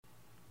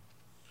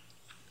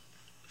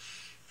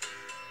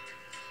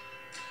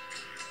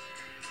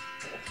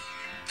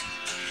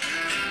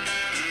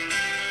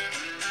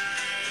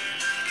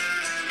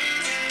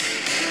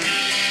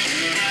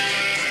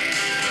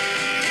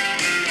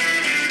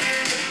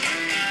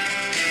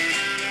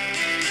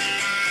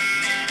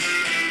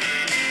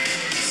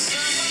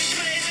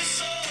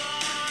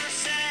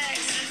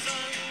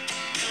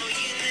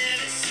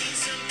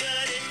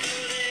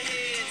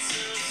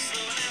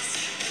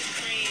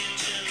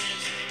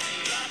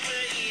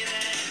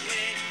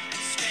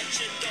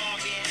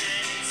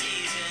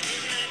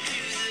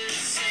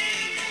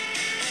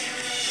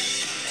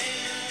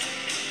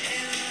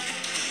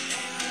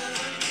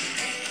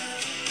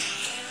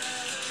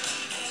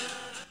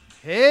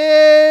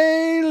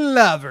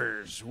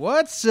lovers,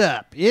 what's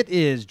up? It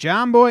is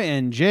John Boy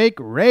and Jake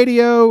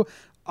Radio,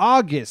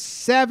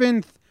 August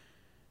 7th,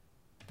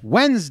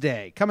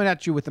 Wednesday, coming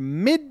at you with a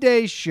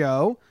midday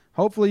show.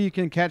 Hopefully you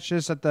can catch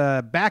this at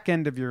the back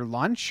end of your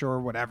lunch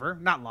or whatever.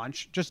 Not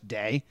lunch, just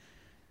day.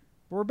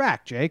 We're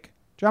back, Jake.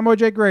 John Boy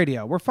Jake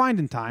Radio. We're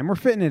finding time. We're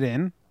fitting it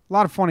in. A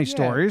lot of funny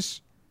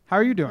stories. How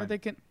are you doing?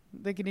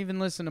 They can even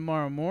listen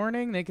tomorrow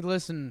morning. They can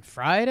listen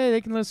Friday.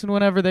 They can listen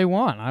whenever they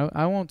want.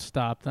 I won't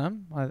stop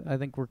them. I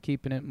think we're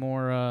keeping it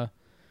more,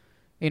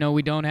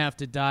 we don't have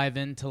to dive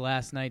into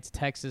last night's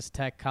Texas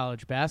Tech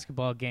college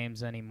basketball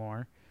games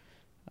anymore.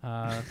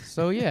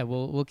 So yeah,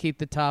 we'll keep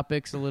the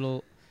topics a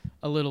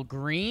little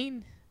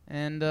green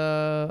and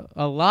a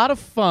lot of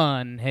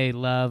fun. Hey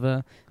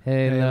lover,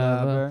 hey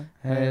lover,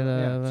 hey lover.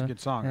 Yeah, it's a good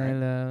song, hey right?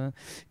 Lover.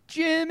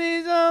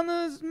 Jimmy's on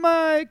the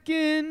mic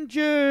in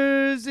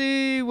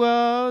Jersey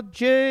while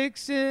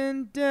Jake's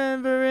in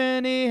Denver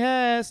and he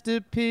has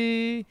to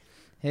pee.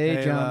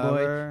 Hey John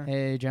lover. Boy,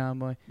 hey John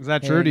Boy. Is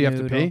that true? Do you have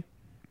to pee?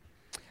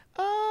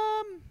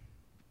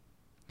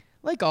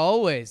 Like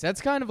always. That's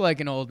kind of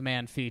like an old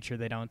man feature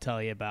they don't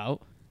tell you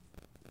about.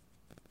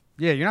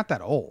 Yeah, you're not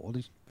that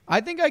old.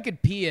 I think I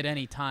could pee at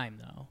any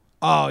time, though.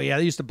 Oh, yeah,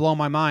 they used to blow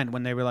my mind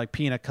when they were, like,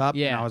 peeing a cup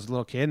when Yeah. I was a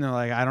little kid, and they're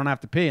like, I don't have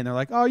to pee. And they're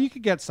like, oh, you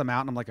could get some out.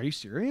 And I'm like, are you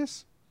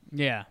serious?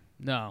 Yeah,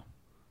 no.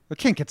 I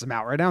can't get some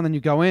out right now. And then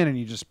you go in and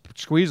you just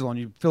squeeze and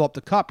you fill up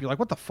the cup. You're like,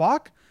 what the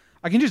fuck?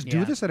 I can just do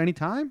Yeah. this at any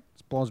time?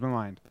 It blows my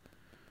mind.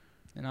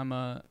 And I'm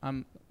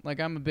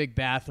a big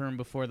bathroom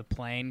before the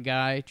plane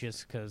guy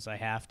just because I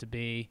have to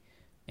be.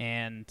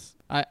 And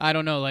I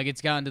don't know, like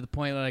it's gotten to the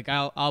point like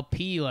I'll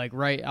pee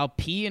I'll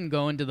pee and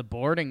go into the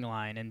boarding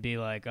line and be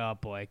like, oh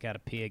boy, gotta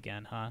pee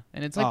again, huh?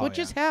 And it's like, what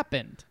just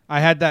happened? I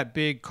had that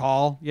big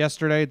call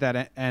yesterday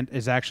that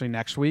is actually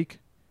next week.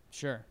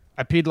 Sure.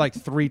 I peed like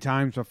 3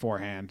 times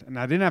beforehand, and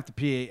I didn't have to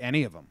pee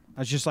any of them.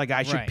 I was just like,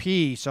 I should Right.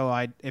 pee, so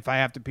if I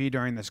have to pee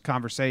during this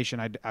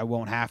conversation, I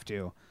won't have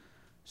to.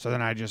 So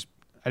then I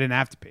didn't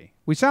have to pee.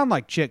 We sound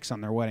like chicks on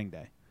their wedding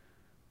day.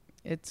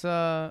 It's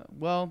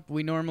well,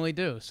 we normally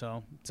do,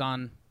 so it's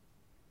on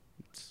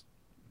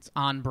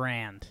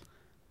brand.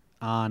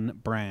 On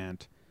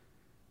brand.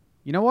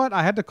 You know what?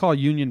 I had to call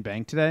Union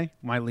Bank today,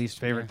 my least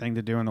favorite thing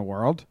to do in the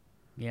world.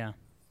 Yeah.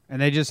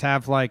 And they just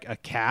have like a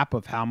cap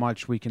of how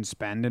much we can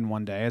spend in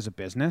one day as a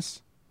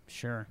business.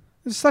 Sure.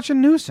 It's such a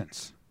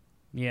nuisance.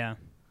 Yeah.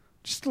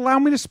 Just allow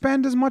me to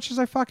spend as much as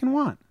I fucking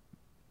want.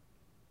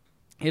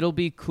 It'll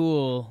be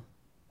cool.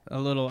 I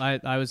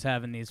was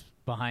having these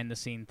behind the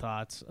scene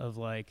thoughts of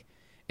like,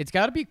 it's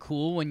got to be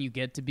cool when you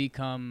get to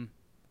become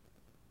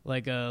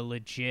like a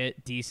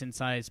legit decent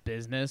sized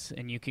business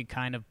and you could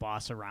kind of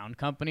boss around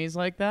companies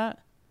like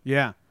that.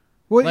 Yeah.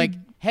 Well, Like,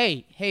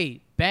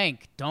 hey,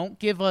 bank, don't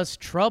give us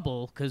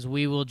trouble because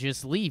we will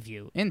just leave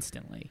you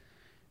instantly.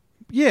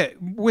 yeah,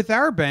 with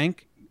our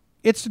bank,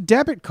 it's a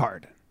debit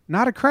card,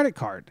 not a credit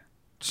card.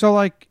 So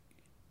like,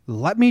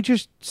 let me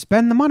just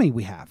spend the money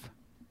we have.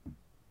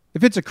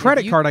 If it's a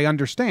credit card, I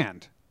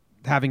understand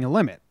having a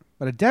limit.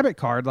 But a debit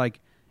card,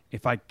 like,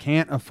 if I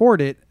can't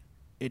afford it,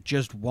 it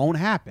just won't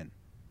happen.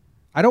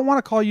 I don't want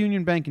to call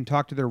Union Bank and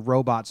talk to their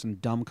robots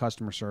and dumb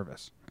customer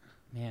service.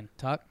 Man,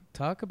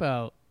 talk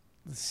about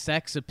the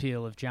sex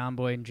appeal of John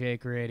Boy and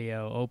Jake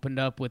Radio. Open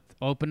up with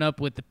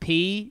the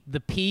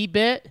P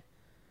bit.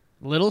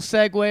 Little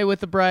segue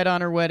with the bride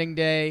on her wedding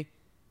day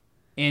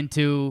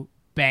into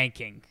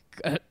banking,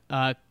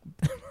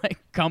 like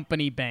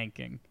company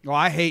banking. Well,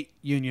 I hate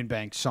Union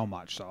Bank so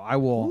much, so I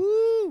will.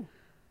 Woo!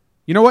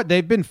 You know what?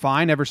 They've been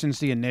fine ever since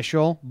the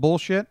initial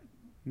bullshit,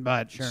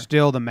 but Sure.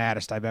 still the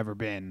maddest I've ever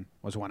been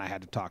was when I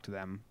had to talk to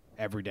them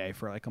every day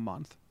for like a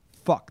month.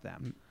 Fuck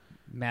them.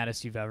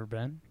 Maddest you've ever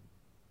been?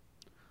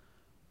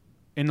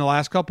 In the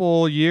last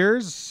couple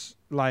years,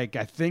 like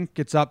I think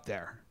it's up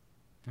there.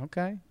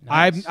 Okay.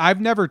 Nice.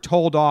 I've never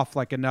told off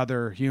like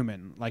another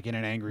human like in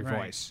an angry Right.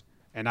 voice.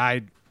 And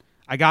I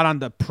got on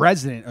the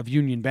president of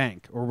Union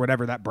Bank or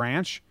whatever that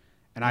branch,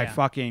 and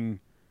Yeah.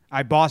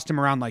 I bossed him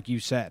around like you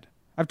said.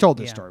 I've told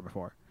this story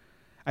before.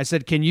 I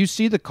said, "Can you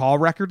see the call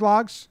record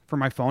logs for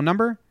my phone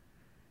number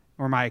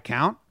or my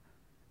account?"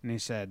 And he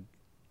said,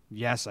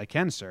 "Yes, I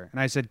can, sir." And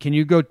I said, "Can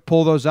you go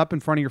pull those up in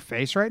front of your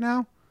face right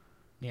now?"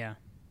 Yeah.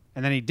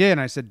 And then he did. And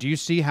I said, "Do you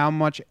see how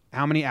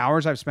many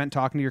hours I've spent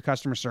talking to your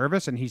customer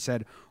service?" And he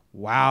said,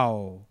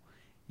 "Wow,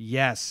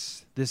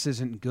 yes, this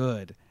isn't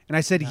good." And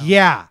I said,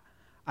 "Yeah,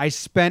 I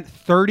spent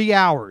 30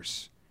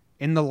 hours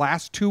in the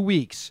last 2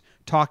 weeks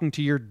talking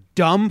to your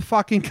dumb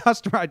fucking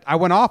customer." I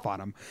went off on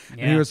him.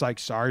 Yeah. And he was like,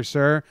 "Sorry,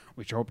 sir.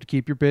 We hope to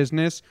keep your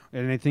business.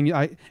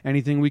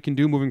 Anything we can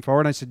do moving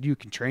forward." I said, "You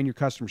can train your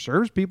customer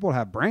service people to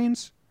have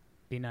brains."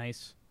 Be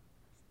nice.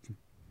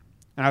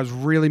 And I was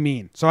really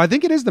mean. So I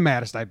think it is the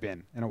maddest I've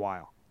been in a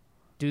while.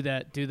 Do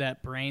that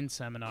brain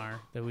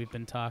seminar that we've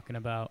been talking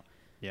about.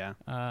 Yeah.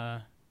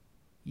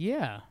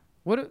 Yeah.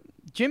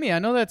 Jimmy, I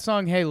know that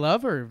song "Hey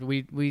Lover."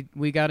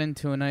 We got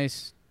into a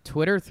nice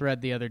Twitter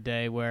thread the other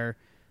day where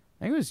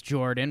I think it was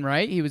Jordan,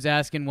 right? He was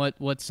asking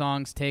what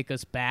songs take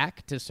us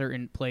back to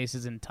certain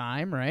places in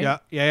time, right?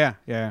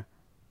 Yeah.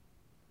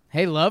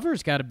 Hey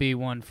Lover's got to be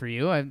one for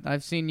you.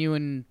 I've seen you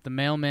and the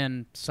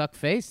mailman suck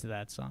face to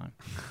that song.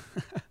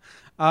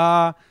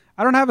 I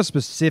don't have a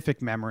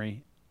specific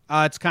memory.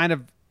 It's kind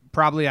of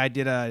probably I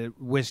did a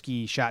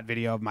whiskey shot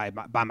video of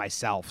by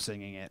myself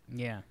singing it.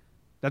 Yeah.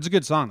 That's a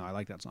good song, though. I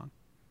like that song.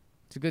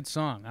 It's a good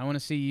song. I want to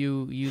see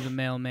you, the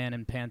mailman,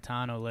 and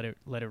Pantano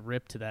let it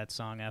rip to that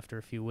song after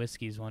a few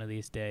whiskeys one of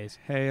these days.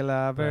 Hey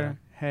lover,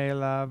 hey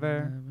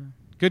lover.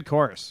 Good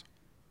chorus.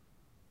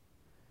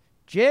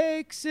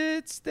 Jake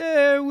sits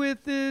there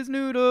with his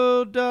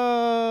noodle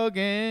dog,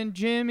 and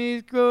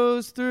Jimmy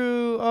goes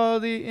through all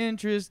the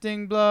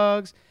interesting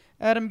blogs.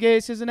 Adam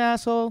Gase is an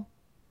asshole.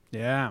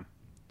 Yeah.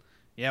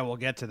 Yeah, we'll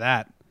get to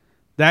that.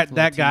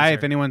 That guy,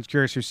 if anyone's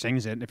curious who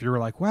sings it, if you were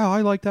like, wow,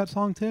 I like that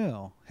song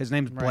too. His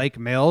name's Blake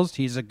Mills.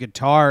 He's a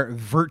guitar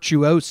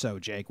virtuoso,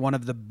 Jake, one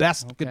of the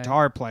best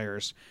guitar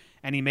players.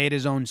 And he made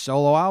his own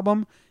solo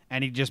album,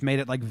 and he just made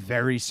it like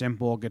very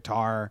simple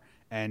guitar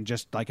and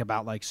just like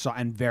about like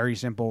and very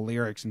simple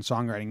lyrics and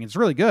songwriting. It's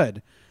really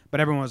good. But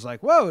everyone was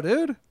like, whoa,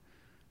 dude,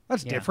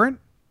 that's different.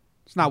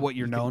 It's not what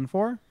you're known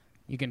for.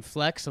 You can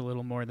flex a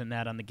little more than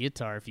that on the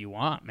guitar if you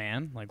want,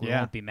 man. Like, we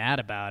won't be mad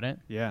about it.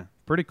 Yeah,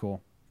 pretty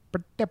cool.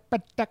 What's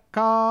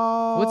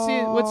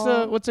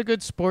a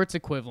good sports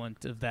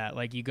equivalent of that?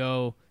 Like, you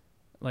go,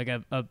 like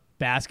a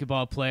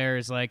basketball player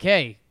is like,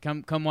 hey,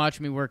 come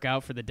watch me work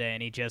out for the day,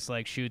 and he just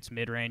like shoots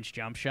mid-range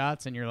jump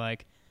shots, and you're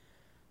like,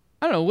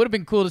 I don't know, it would have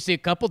been cool to see a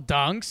couple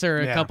dunks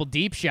or a couple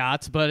deep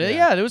shots, but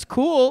it was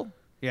cool.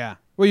 Yeah.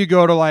 Well, you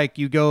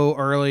go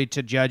early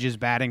to judge his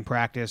batting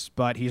practice,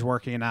 but he's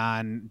working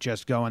on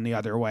just going the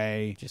other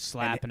way. Just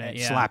slapping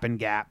slapping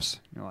gaps.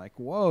 You're like,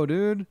 whoa,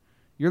 dude.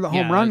 You're the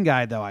home run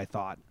guy, though, I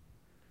thought.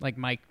 Like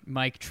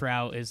Mike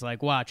Trout is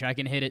like, watch, I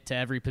can hit it to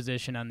every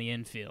position on the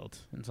infield.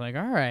 And it's like,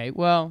 all right,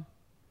 well,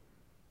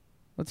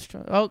 let's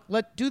try. Oh,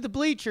 let's do the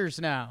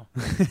bleachers now.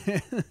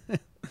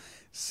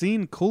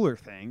 Seen cooler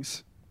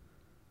things.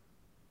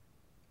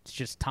 It's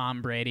just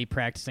Tom Brady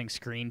practicing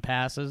screen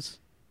passes.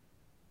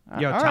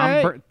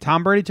 Yo,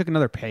 Tom Brady took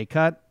another pay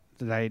cut.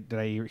 Did I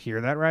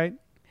hear that right?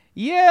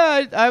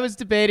 Yeah, I was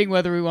debating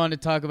whether we wanted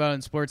to talk about it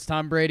in sports.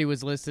 Tom Brady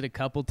was listed a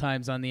couple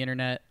times on the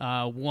internet.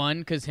 One,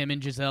 because him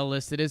and Giselle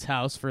listed his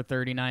house for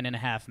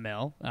 $39.5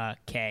 million.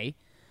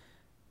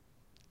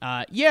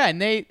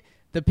 And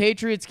the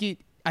Patriots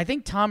I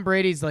think Tom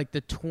Brady's like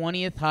the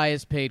 20th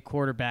highest paid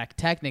quarterback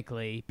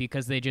technically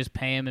because they just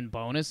pay him in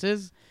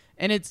bonuses.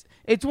 And it's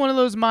one of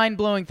those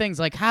mind-blowing things.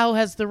 Like, how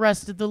has the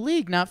rest of the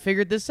league not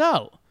figured this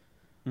out?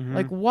 Mm-hmm.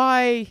 Like,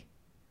 why?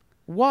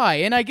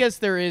 And I guess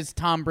there is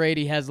Tom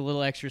Brady has a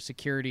little extra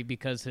security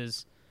because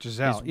his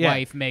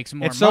wife makes more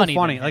money. It's so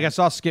funny. Like, I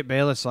saw Skip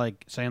Bayless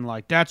like saying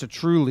like, that's a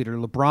true leader.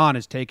 LeBron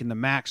is taking the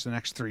max the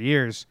next 3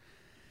 years.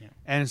 Yeah.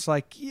 And it's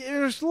like,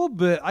 there's a little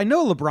bit. I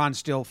know LeBron's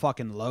still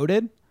fucking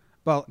loaded,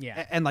 but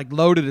and like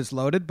loaded is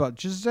loaded, but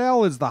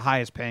Giselle is the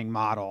highest paying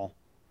model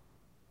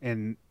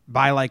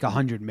by like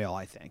 $100 million,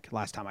 I think,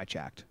 last time I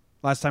checked.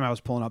 Last time I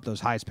was pulling up those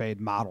highest paid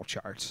model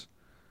charts.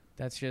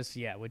 That's just,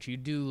 which you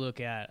do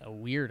look at a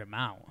weird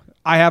amount.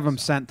 I have them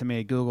sent to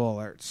me, Google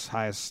Alerts,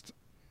 highest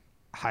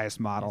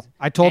model.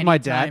 I told my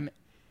dad.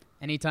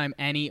 Anytime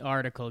any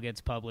article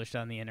gets published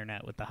on the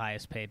internet with the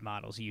highest paid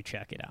models, you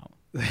check it out.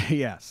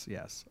 Yes.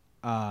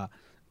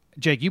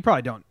 Jake, you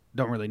probably don't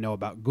really know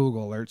about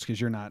Google Alerts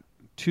because you're not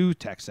too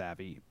tech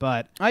savvy,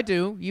 but I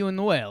do. You and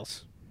the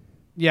whales.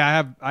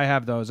 Yeah, I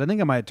have those. I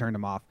think I might have turned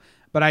them off.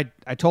 But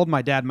I told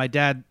my dad. My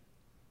dad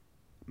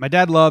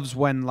loves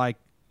when like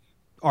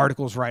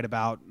articles write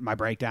about my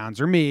breakdowns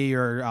or me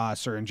or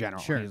us or in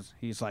general. Sure.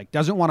 He's like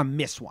doesn't want to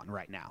miss one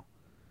right now.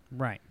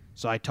 Right.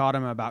 So I taught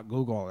him about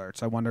Google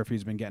Alerts. I wonder if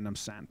he's been getting them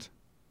sent.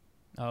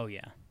 Oh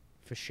yeah,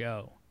 for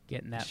show.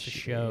 Getting that for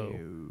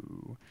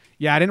show.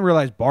 Yeah, I didn't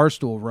realize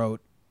Barstool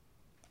wrote.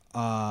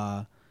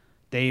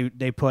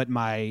 They put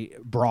my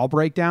brawl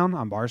breakdown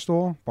on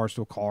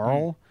Barstool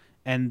Carl,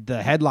 and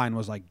the headline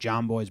was like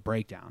John Boy's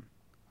breakdown.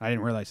 I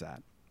didn't realize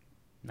that.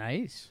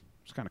 Nice.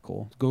 It's kind of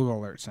cool. Google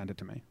Alert sent it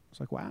to me. It's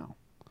like, wow.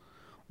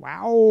 All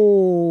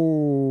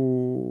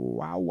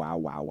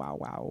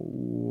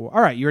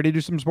right, you ready to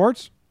do some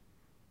sports?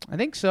 I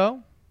think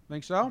so.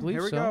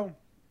 Here we go.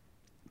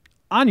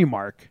 On your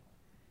mark.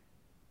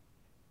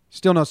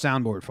 Still no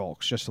soundboard,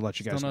 folks, just to let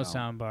you guys know.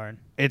 Still no soundboard.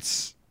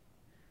 It's...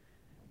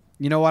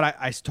 You know what?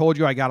 I told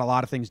you I got a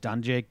lot of things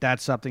done, Jake.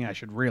 That's something I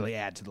should really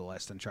add to the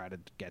list and try to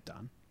get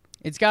done.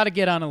 It's got to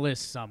get on a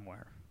list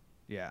somewhere.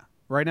 Yeah.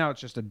 Right now,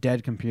 it's just a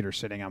dead computer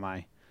sitting on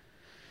my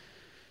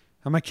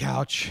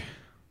couch.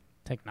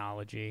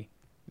 Technology.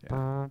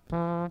 Yeah.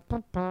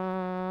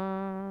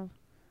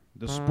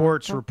 The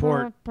Sports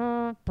Report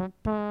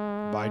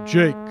by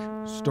Jake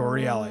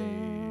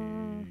Storielli.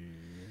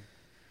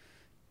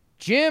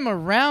 Jim,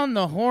 around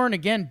the horn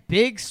again.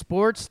 Big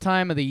sports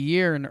time of the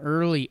year in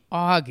early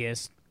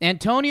August.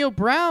 Antonio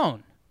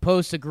Brown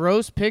posts a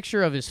gross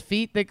picture of his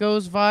feet that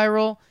goes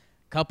viral.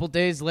 A couple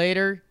days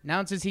later,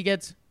 announces he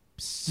gets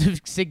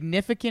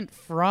significant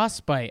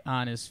frostbite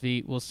on his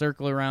feet. We'll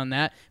circle around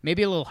that.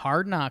 Maybe a little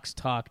Hard Knocks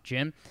talk,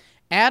 Jim.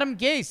 Adam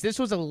Gase, this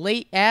was a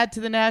late add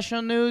to the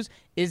national news,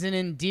 is an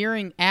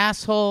endearing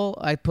asshole.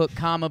 I put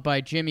comma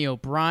by Jimmy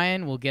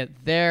O'Brien. We'll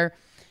get there.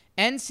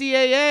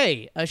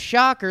 NCAA, a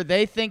shocker.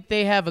 They think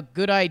they have a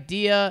good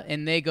idea,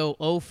 and they go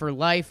 0 for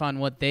life on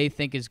what they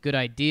think is good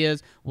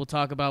ideas. We'll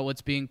talk about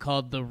what's being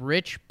called the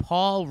Rich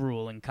Paul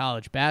rule in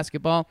college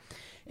basketball.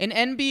 In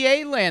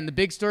NBA land, the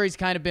big story's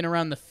kind of been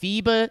around the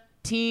FIBA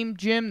team,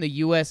 Jim, the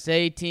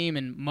USA team,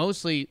 and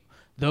mostly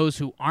those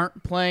who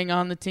aren't playing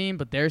on the team,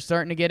 but they're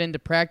starting to get into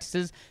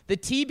practices. The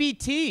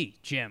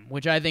TBT, Jim,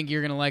 which I think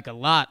you're going to like a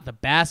lot. The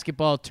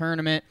basketball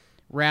tournament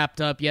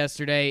wrapped up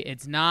yesterday.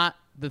 It's not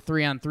the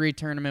 3-on-3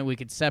 tournament. We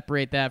could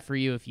separate that for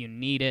you if you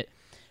need it.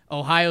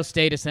 Ohio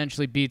State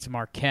essentially beats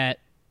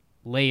Marquette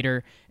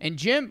later. And,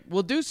 Jim,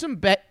 we'll do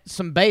some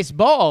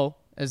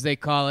baseball, as they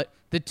call it.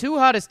 The two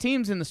hottest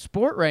teams in the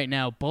sport right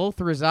now both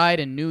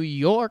reside in New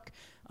York,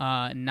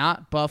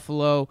 not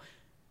Buffalo.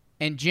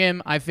 And,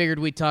 Jim, I figured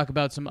we'd talk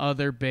about some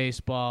other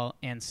baseball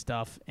and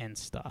stuff and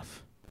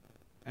stuff.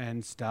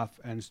 And stuff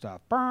and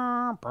stuff.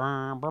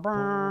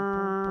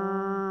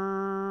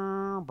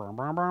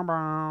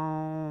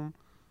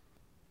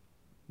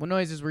 What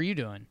noises were you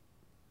doing?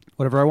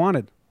 Whatever I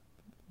wanted.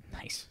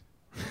 Nice.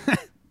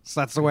 So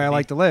that's the way I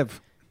like to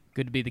live.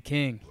 Good to be the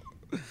king.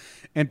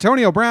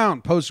 Antonio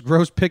Brown posts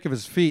gross pic of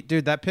his feet.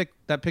 Dude, that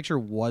picture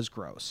was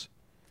gross.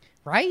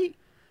 Right?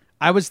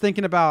 I was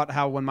thinking about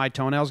how when my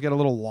toenails get a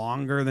little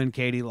longer than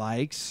Katie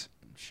likes,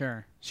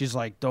 Sure. she's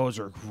like, those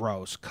are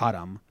gross. Cut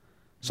them.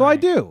 So I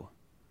do.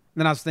 And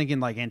then I was thinking,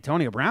 like,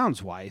 Antonio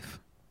Brown's wife,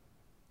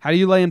 how do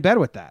you lay in bed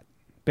with that?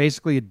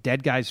 Basically a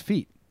dead guy's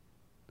feet.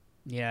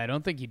 Yeah, I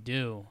don't think you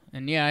do.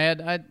 And yeah,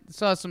 I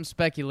saw some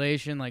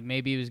speculation, like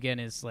maybe he was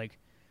getting his like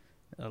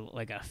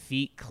a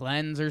feet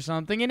cleanse or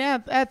something. And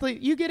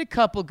athlete, you get a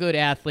couple good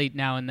athlete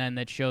now and then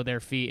that show their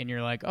feet, and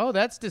you're like, oh,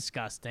 that's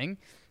disgusting.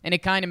 And it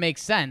kind of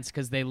makes sense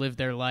because they live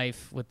their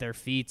life with their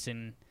feet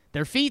and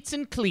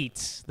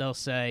cleats, they'll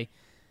say.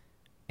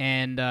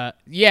 And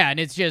and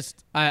it's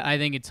just I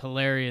think it's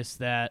hilarious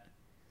that,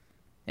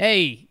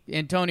 hey,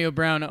 Antonio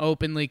Brown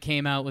openly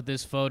came out with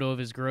this photo of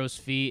his gross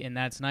feet, and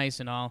that's nice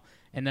and all.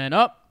 And then,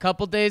 a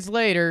couple days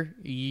later,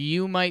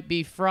 you might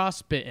be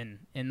frostbitten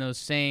in those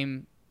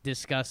same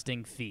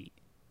disgusting feet.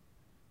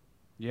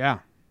 Yeah.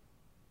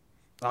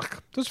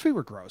 Ugh, those feet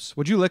were gross.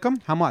 Would you lick them?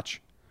 How much?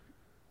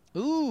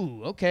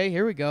 Ooh, okay,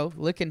 here we go.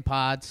 Licking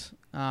pods.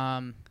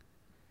 To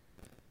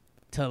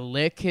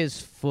lick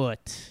his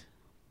foot.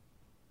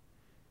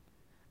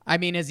 I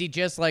mean, has he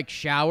just, like,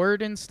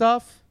 showered and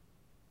stuff?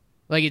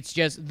 Like, it's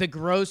just, the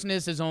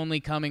grossness is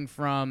only coming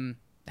from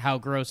how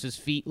gross his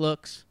feet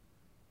looks?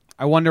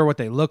 I wonder what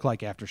they look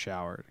like after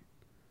showered.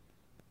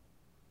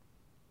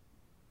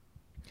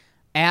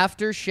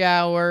 After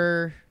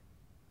shower.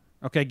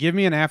 Okay, give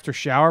me an after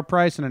shower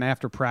price and an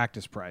after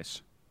practice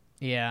price.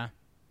 Yeah.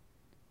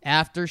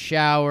 After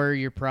shower,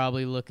 you're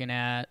probably looking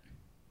at.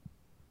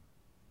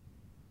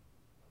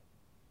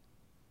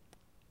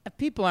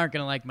 People aren't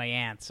going to like my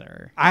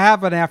answer. I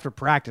have an after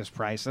practice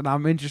price, and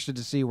I'm interested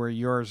to see where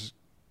yours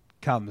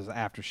comes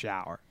after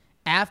shower.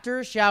 After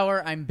a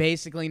shower, I'm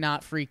basically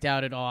not freaked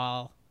out at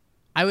all.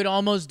 I would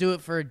almost do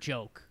it for a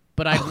joke,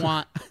 but I'd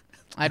want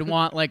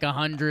like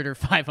 $100 or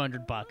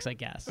 $500, I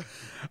guess.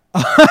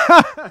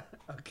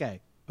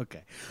 Okay.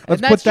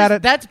 Let's put that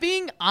at. That's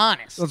being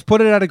honest. Let's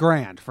put it at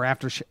 $1,000 for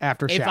after shower.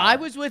 If I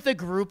was with a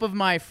group of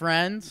my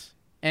friends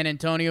and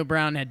Antonio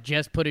Brown had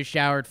just put his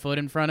showered foot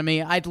in front of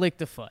me, I'd lick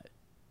the foot.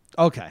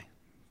 Okay,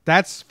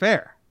 that's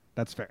fair.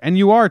 That's fair. And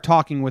you are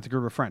talking with a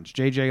group of friends.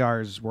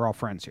 JJR's. We're all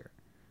friends here.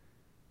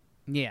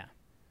 Yeah.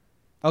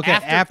 Okay,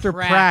 after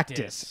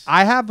practice.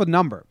 I have a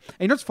number. And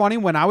you know what's funny?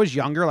 When I was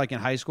younger, like in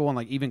high school and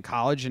like even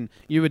college, and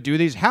you would do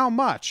these, how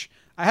much?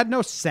 I had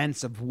no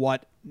sense of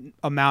what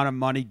amount of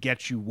money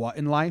gets you what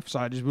in life. So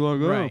I'd just be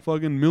like, Right.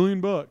 fucking $1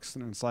 million.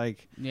 And it's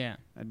like, Yeah.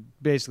 I'd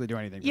basically do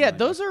anything. For Yeah, $1 million.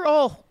 those are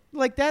all,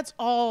 like, that's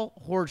all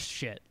horse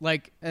shit.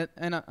 Like,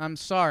 and I'm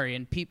sorry,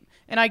 and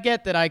I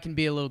get that I can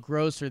be a little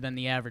grosser than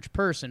the average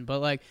person, but,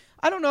 like,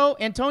 I don't know,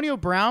 Antonio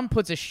Brown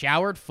puts a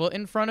showered foot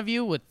in front of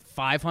you with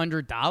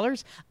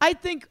 $500. I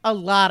think a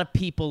lot of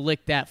people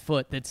lick that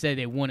foot that say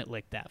they wouldn't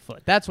lick that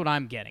foot. That's what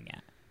I'm getting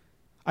at.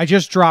 I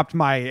just dropped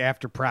my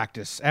after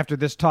practice. After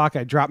this talk,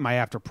 I dropped my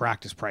after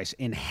practice price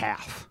in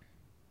half.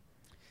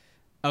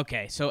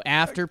 Okay, so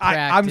after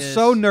practice. I'm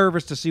so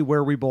nervous to see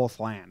where we both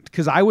land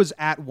because I was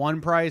at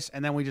one price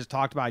and then we just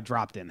talked about I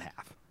dropped in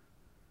half.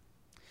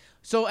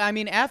 So, I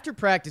mean, after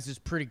practice is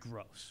pretty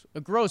gross. A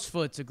gross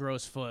foot's a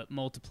gross foot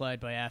multiplied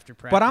by after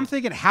practice. But I'm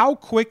thinking how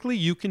quickly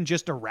you can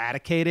just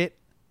eradicate it.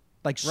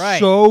 Like Right.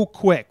 so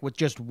quick with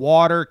just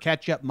water,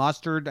 ketchup,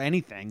 mustard,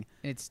 anything.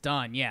 It's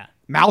done, yeah.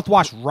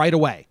 Mouthwash right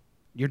away.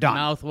 You're done.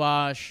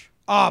 Mouthwash.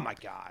 Oh, my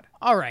God.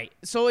 All right,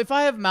 so if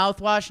I have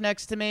mouthwash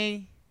next to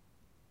me,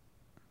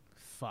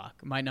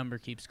 fuck, my number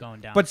keeps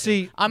going down. But too.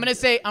 see- I'm gonna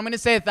say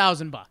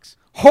 $1,000.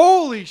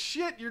 Holy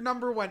shit, your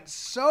number went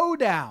so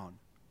down.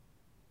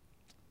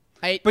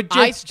 But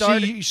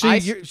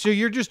so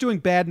you're just doing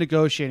bad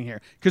negotiating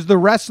here because the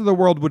rest of the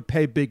world would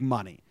pay big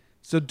money.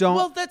 So don't.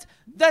 Well,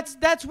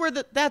 that's where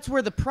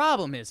the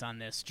problem is on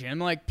this, Jim.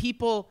 Like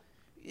people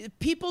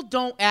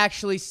don't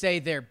actually say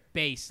their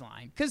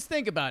baseline. Because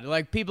think about it.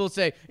 Like people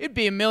say it'd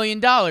be $1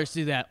 million to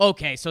do that.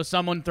 Okay, so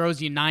someone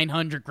throws you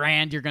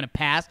 $900,000, you're gonna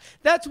pass.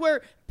 That's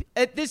where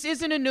this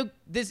isn't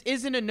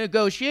a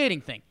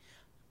negotiating thing.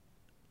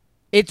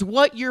 It's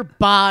what your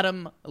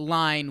bottom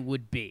line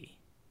would be.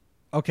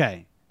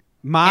 Okay,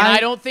 and I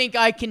don't think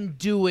I can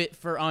do it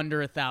for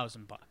under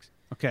 $1,000.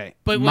 Okay,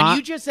 but when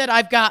you just said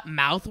I've got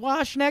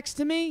mouthwash next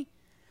to me,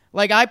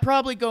 like I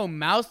probably go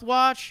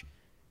mouthwash.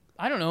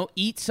 I don't know,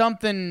 eat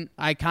something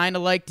I kind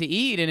of like to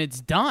eat, and it's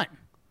done.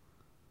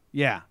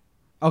 Yeah.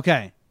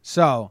 Okay.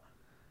 So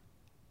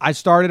I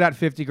started at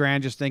 $50,000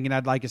 just thinking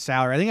I'd like a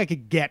salary. I think I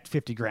could get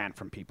 $50,000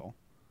 from people.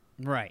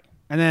 Right.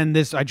 And then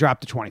I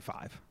dropped to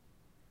 25.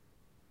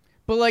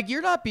 But like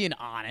you're not being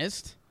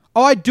honest.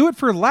 Oh, I'd do it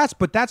for less,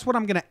 but that's what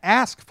I'm going to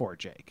ask for,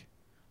 Jake.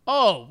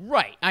 Oh,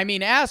 right. I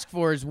mean, ask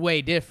for is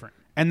way different.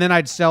 And then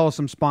I'd sell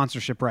some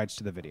sponsorship rights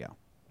to the video.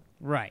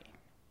 Right.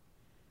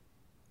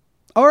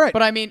 All right.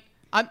 But I mean,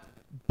 I'm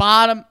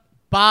bottom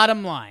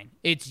line.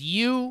 It's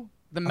you,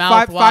 the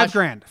mouthwash.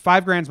 $5,000.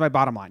 $5,000 is my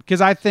bottom line.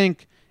 Because I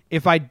think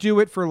if I do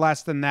it for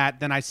less than that,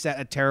 then I set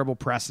a terrible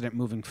precedent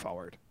moving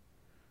forward.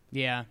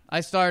 Yeah,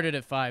 I started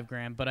at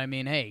 $5,000, but I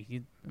mean,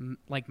 hey,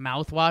 like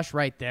mouthwash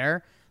right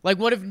there. Like,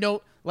 what if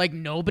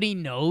nobody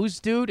knows,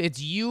 dude?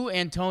 It's you,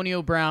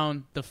 Antonio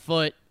Brown, the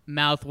foot,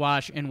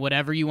 mouthwash, and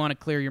whatever you want to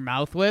clear your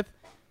mouth with.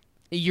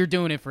 You're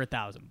doing it for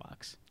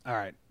 $1,000. All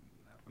right.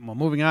 Well,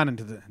 moving on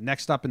into the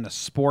next up in the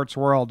sports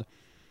world.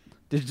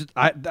 The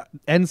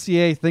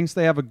NCAA thinks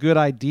they have a good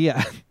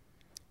idea.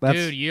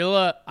 Dude,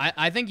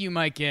 I think you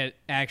might get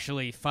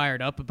actually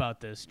fired up about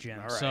this,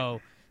 Jim. Right.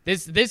 So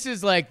this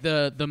is like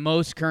the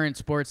most current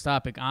sports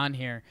topic on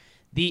here.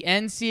 The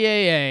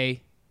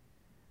NCAA,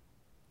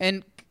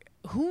 and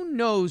who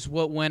knows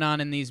what went on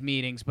in these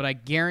meetings, but I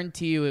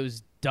guarantee you it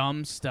was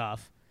dumb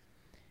stuff.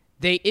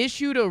 They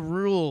issued a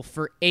rule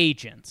for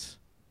agents.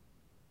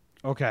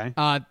 Okay.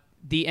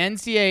 The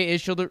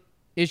NCAA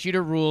issued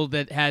a rule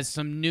that has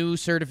some new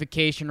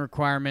certification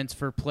requirements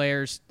for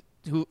players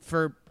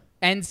for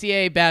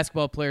NCAA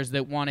basketball players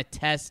that want to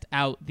test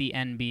out the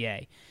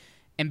NBA.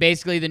 And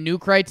basically the new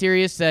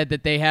criteria said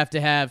that they have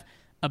to have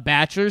a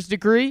bachelor's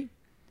degree,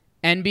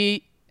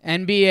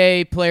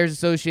 NBA Players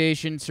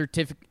Association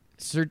certification,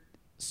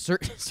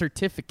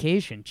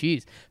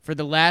 for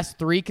the last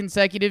 3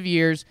 consecutive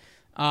years,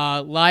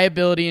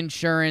 liability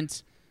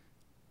insurance,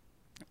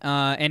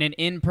 and an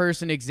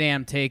in-person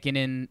exam taken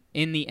in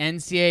the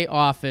NCAA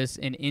office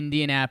in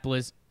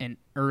Indianapolis in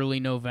early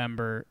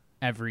November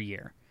every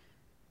year.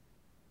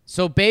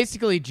 So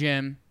basically,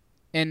 Jim,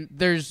 and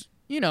there's,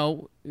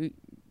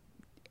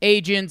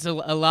 agents, a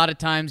lot of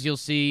times you'll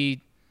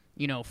see,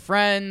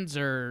 friends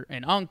or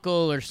an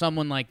uncle or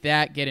someone like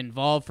that get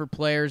involved for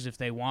players if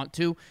they want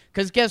to.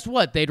 Because guess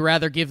what? They'd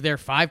rather give their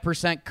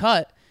 5%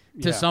 cut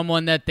to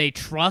someone that they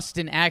trust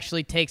and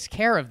actually takes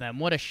care of them.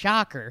 What a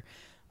shocker.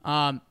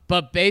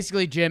 But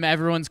basically, Jim,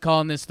 everyone's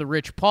calling this the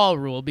Rich Paul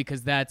rule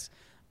because that's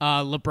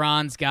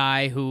LeBron's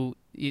guy who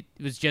it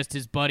was just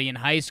his buddy in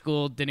high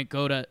school, didn't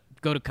go to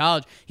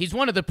college. He's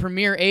one of the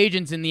premier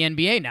agents in the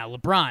NBA now.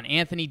 LeBron,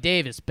 Anthony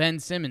Davis, Ben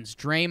Simmons,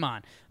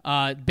 Draymond,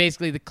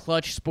 basically the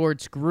Clutch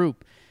Sports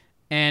group.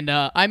 And,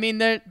 I mean,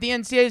 the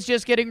NCAA is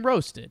just getting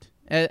roasted,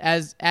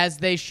 as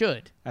they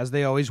should. As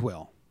they always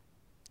will.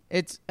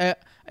 It's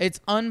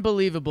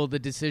unbelievable the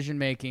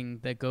decision-making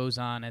that goes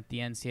on at the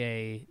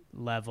NCAA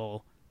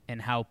level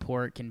and how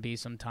poor it can be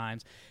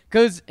sometimes.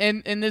 Because,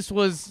 and this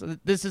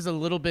is a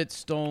little bit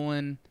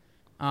stolen,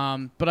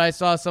 but I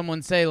saw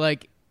someone say,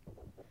 like,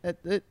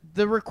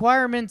 the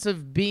requirements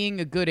of being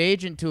a good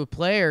agent to a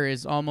player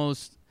is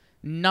almost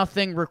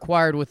nothing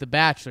required with a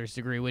bachelor's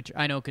degree, which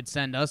I know could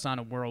send us on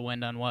a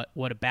whirlwind on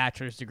what a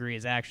bachelor's degree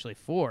is actually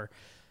for.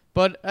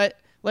 But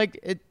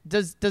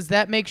does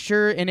that make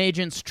sure an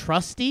agent's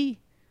trusty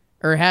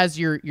or has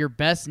your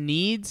best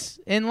needs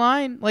in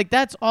line? Like,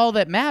 that's all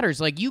that matters.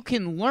 Like, you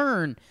can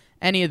learn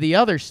any of the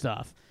other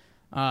stuff.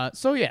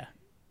 So yeah,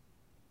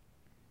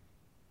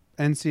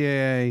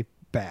 NCAA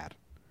bad.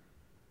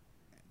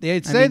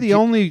 They'd say the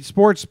only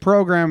sports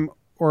program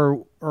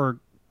or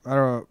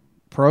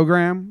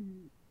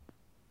program,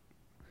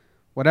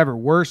 whatever,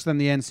 worse than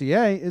the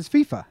NCAA is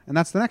FIFA. And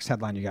that's the next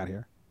headline you got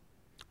here.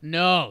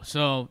 No.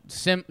 So,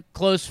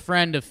 close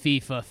friend of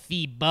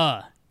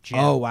FIBA, Jim.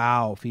 Oh,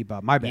 wow.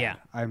 FIBA. My bad. Yeah.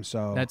 I'm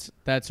so...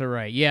 That's all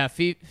right. Yeah,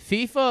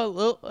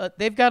 FIFA,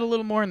 they've got a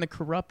little more in the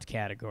corrupt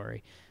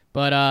category.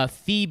 But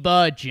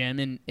FIBA, Jim,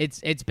 and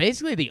it's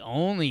basically the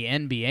only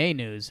NBA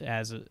news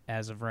as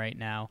of right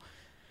now.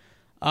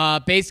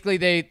 Basically,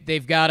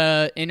 they've got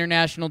a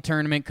international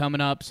tournament coming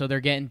up, so they're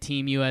getting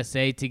Team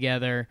USA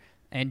together.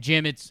 And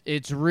Jim,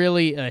 it's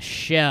really a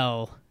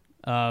shell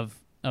of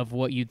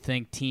what you'd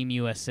think Team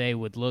USA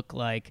would look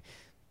like.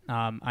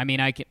 I mean,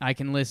 I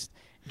can list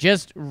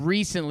just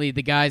recently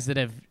the guys that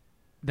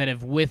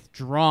have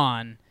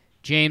withdrawn: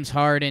 James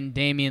Harden,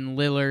 Damian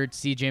Lillard,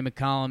 C.J.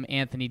 McCollum,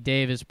 Anthony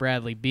Davis,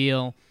 Bradley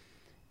Beal.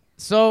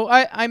 So,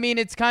 I mean,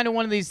 it's kind of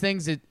one of these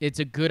things that it's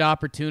a good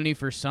opportunity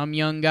for some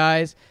young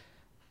guys.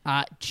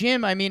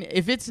 Jim, I mean,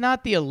 if it's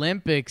not the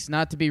Olympics,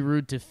 not to be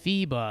rude to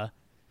FIBA,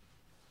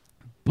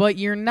 but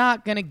you're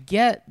not going to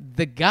get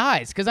the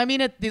guys. Because, I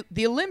mean, at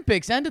the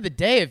Olympics, end of the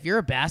day, if you're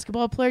a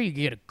basketball player, you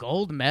get a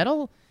gold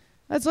medal.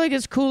 That's like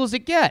as cool as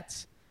it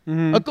gets.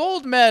 Mm-hmm. A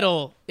gold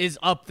medal is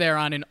up there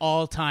on an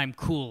all-time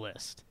cool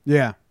list.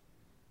 Yeah.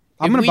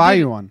 I'm going to buy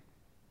you one.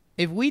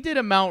 If we did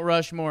a Mount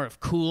Rushmore of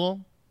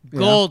cool,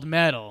 gold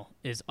medal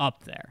is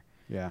up there.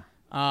 Yeah.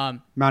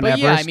 Mount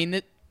Everest? Yeah, I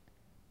mean,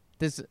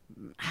 this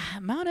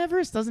Mount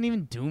Everest doesn't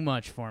even do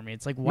much for me.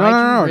 It's like, why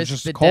No, it's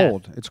just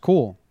cold. Death? It's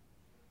cool.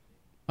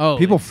 Oh,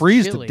 people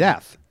freeze chilly. to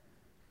death.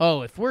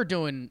 Oh, if we're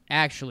doing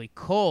actually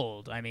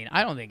cold, I mean,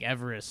 I don't think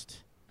Everest.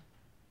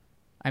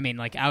 I mean,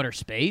 like outer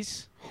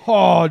space.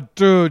 Oh,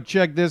 dude,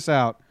 check this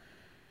out.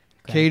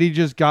 Okay. Katie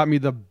just got me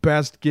the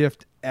best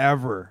gift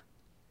ever.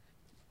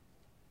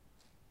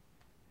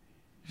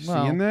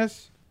 Seeing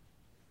this?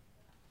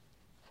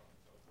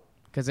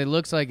 Because it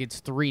looks like it's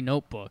 3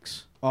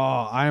 notebooks. Oh,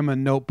 I am a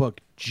notebook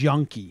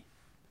junkie.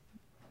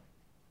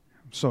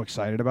 I'm so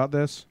excited about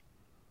this.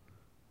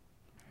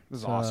 This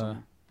is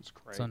awesome. It's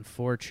great. It's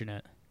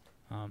unfortunate.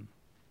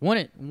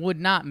 Would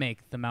not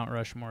make the Mount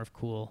Rushmore of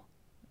cool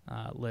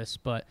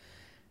list, but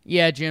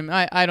yeah, Jim,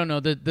 I don't know.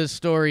 The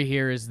story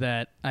here is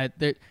that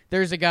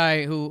there's a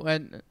guy who,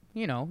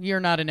 you're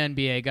not an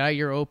NBA guy.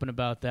 You're open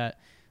about that.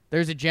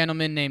 There's a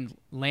gentleman named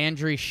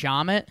Landry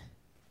Shamet.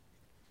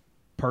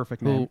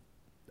 Perfect name. Who,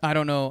 I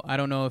don't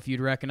know if you'd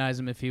recognize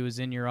him if he was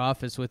in your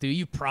office with you.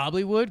 You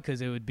probably would,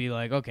 because it would be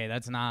like, okay,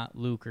 that's not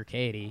Luke or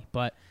Katie.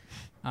 But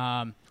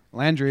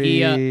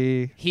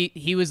Landry,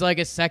 he was like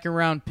a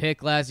second-round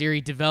pick last year.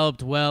 He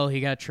developed well.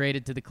 He got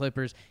traded to the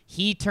Clippers.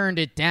 He turned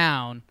it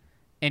down,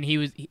 and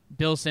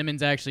Bill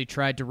Simmons actually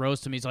tried to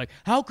roast him. He's like,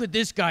 how could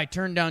this guy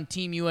turn down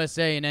Team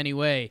USA in any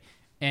way?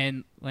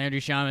 And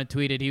Landry Shamet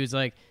tweeted, he was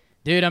like,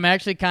 dude, I'm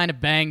actually kind of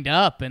banged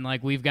up, and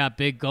like we've got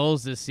big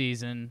goals this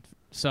season.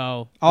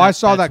 So I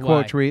saw that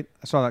quote tweet.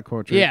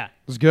 Yeah, it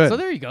was good. So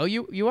there you go.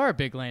 You are a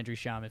big Landry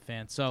Shamet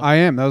fan. So I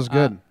am. That was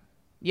good.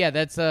 Yeah,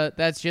 that's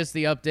just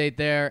the update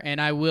there. And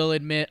I will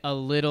admit a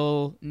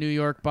little New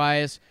York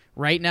bias.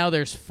 Right now,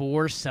 there's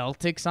 4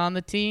 Celtics on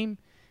the team.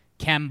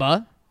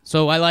 Kemba.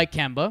 So I like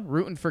Kemba.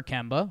 Rooting for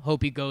Kemba.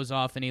 Hope he goes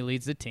off and he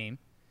leads the team.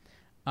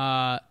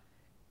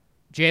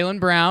 Jaylen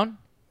Brown.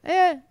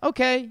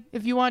 Okay.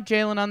 If you want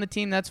Jaylen on the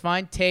team, that's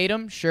fine.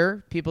 Tatum,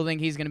 sure. People think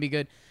he's going to be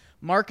good.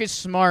 Marcus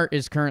Smart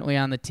is currently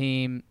on the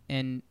team,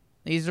 and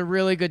he's a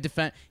really good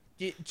defense.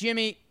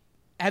 Jimmy,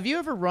 have you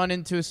ever run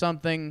into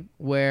something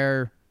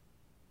where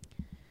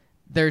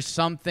there's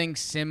something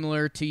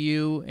similar to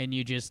you and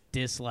you just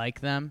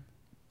dislike them?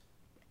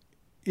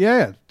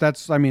 Yeah,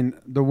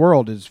 the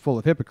world is full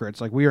of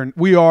hypocrites. Like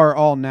we are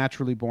all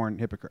naturally born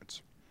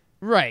hypocrites.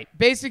 Right.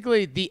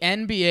 Basically, the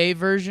NBA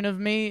version of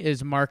me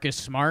is Marcus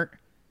Smart.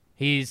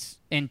 He's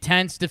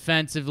intense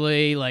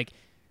defensively, like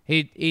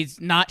he's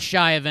not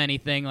shy of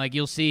anything. Like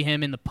you'll see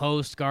him in the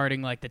post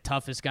guarding like the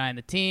toughest guy in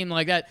the team.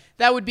 Like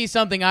that would be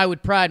something I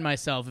would pride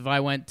myself if I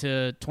went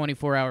to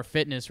 24-hour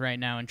fitness right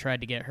now and tried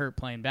to get hurt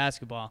playing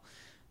basketball.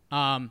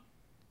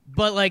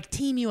 But like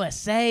Team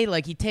USA,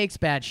 like he takes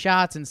bad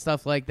shots and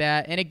stuff like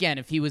that. And again,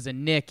 if he was a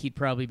Knick, he'd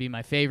probably be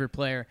my favorite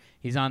player.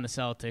 He's on the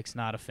Celtics,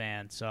 not a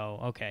fan. So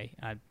okay,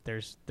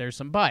 there's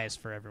some bias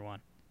for everyone.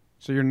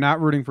 So you're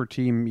not rooting for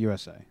Team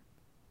USA?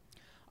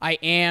 I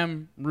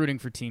am rooting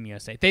for Team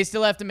USA. They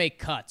still have to make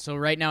cuts. So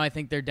right now I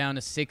think they're down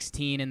to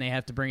 16 and they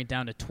have to bring it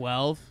down to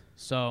 12.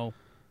 So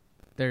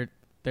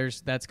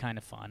that's kind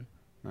of fun.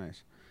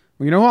 Nice.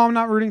 Well, you know who I'm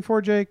not rooting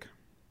for, Jake?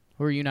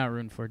 Who are you not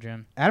rooting for,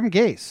 Jim? Adam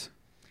Gase.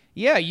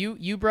 Yeah,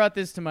 you brought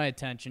this to my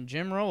attention.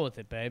 Jim, roll with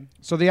it, babe.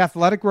 So The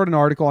Athletic wrote an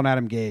article on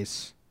Adam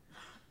Gase,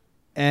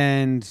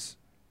 and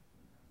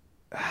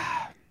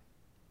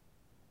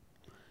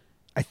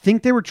I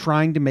think they were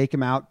trying to make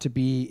him out to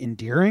be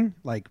endearing.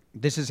 Like,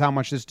 this is how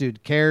much this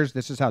dude cares.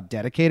 This is how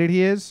dedicated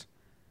he is.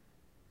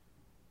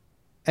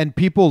 And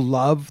people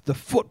love the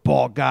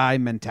football guy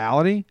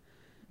mentality.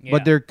 Yeah.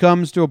 But there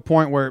comes to a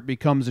point where it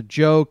becomes a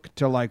joke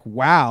to like,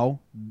 wow,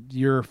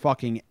 you're a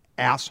fucking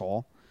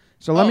asshole.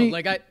 So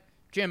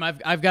Jim,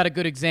 I've got a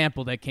good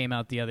example that came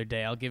out the other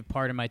day. I'll give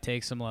part of my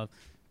take some love.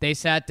 They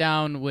sat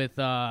down with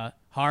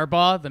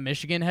Harbaugh, the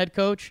Michigan head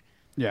coach.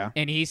 Yeah.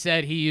 And he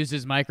said he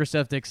uses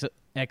Microsoft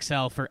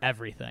Excel for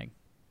everything.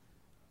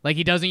 Like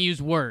he doesn't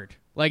use Word.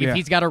 Like if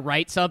he's got to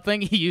write something,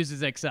 he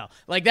uses Excel.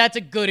 Like that's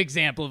a good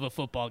example of a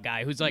football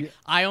guy who's like,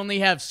 I only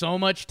have so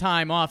much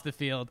time off the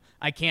field.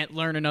 I can't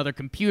learn another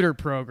computer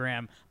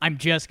program. I'm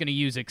just going to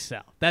use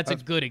Excel. That's a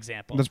good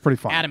example. That's pretty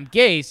fun. Adam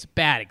Gase,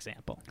 bad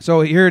example.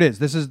 So here it is.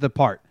 This is the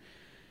part.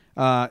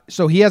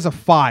 So he has a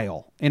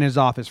file in his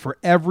office for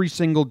every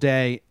single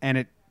day, and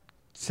it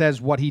says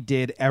what he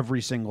did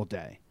every single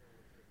day.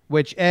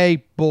 Which,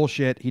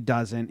 bullshit, he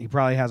doesn't. He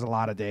probably has a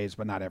lot of days,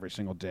 but not every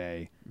single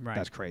day. Right.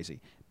 That's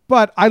crazy.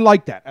 But I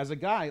like that. As a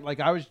guy, like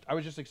I was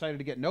just excited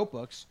to get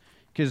notebooks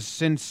because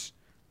since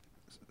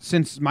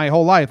my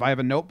whole life, I have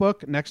a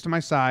notebook next to my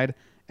side,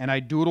 and I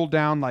doodle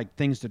down like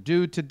things to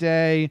do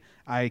today.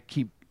 I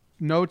keep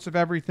notes of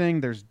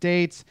everything. There's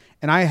dates,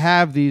 and I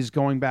have these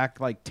going back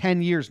like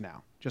 10 years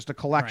now, just a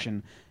collection.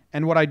 Right.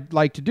 And what I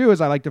like to do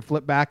is I like to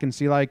flip back and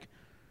see like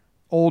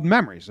old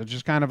memories. It's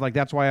just kind of like,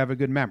 that's why I have a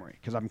good memory,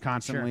 because I'm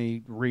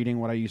constantly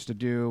reading what I used to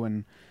do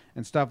and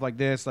stuff like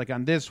this. Like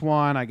on this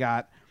one, I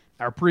got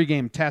our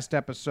pregame test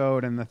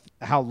episode and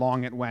how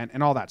long it went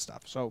and all that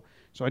stuff. So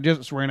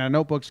we're in our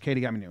notebooks.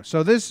 Katie got me new.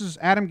 So this is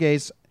Adam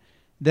Gase.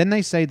 Then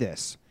they say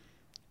this.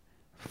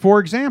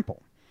 For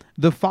example,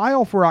 the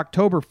file for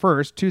October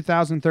 1st,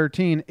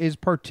 2013 is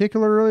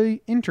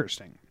particularly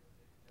interesting.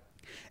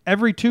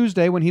 Every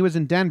Tuesday when he was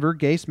in Denver,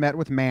 Gase met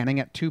with Manning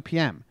at 2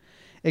 p.m.,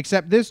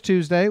 except this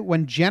Tuesday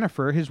when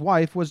Jennifer, his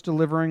wife, was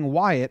delivering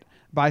Wyatt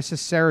by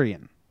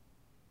cesarean,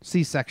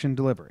 C-section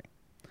delivery.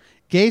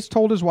 Gase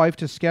told his wife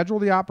to schedule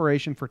the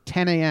operation for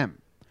 10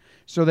 a.m.,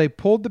 so they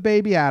pulled the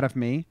baby out of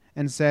me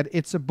and said,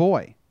 "It's a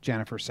boy,"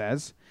 Jennifer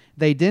says.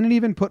 "They didn't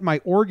even put my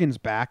organs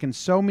back and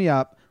sew me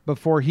up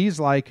before he's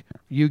like,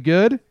 'You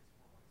good?'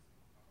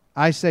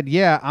 I said,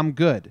 'Yeah, I'm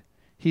good.'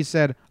 He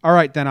said, 'All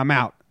right, then I'm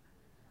out.'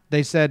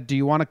 They said, 'Do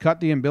you want to cut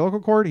the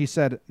umbilical cord?' He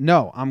said,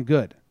 'No, I'm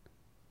good.'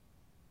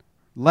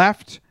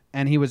 Left,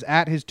 and he was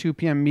at his 2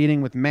 p.m.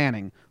 meeting with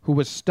Manning, who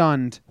was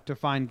stunned to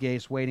find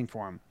Gase waiting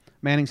for him.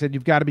 Manning said,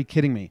 'You've got to be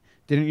kidding me.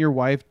 Didn't your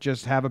wife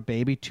just have a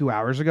baby 2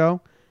 hours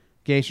ago?'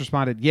 Gase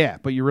responded, 'Yeah,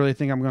 but you really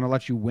think I'm going to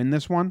let you win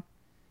this one?'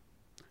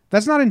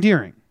 That's not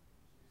endearing.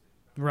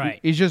 Right.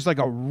 He's just like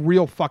a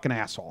real fucking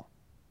asshole.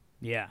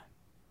 Yeah.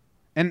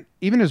 And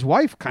even his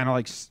wife kind of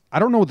like, I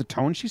don't know what the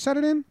tone she said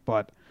it in,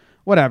 but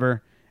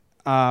whatever.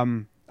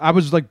 I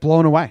was like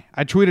blown away.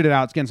 I tweeted it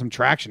out. It's getting some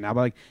traction now.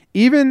 But like,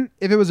 even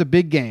if it was a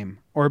big game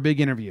or a big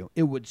interview,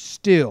 it would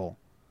still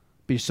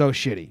be so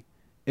shitty.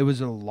 It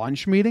was a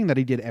lunch meeting that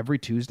he did every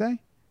Tuesday.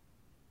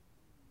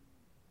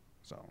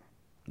 So,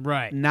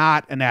 right.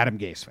 Not an Adam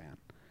Gase fan.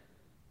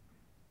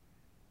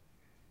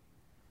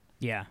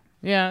 Yeah.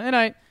 Yeah.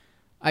 And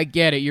I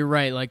get it. You're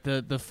right. Like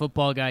the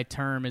football guy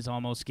term is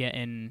almost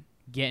getting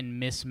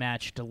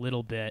mismatched a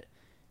little bit.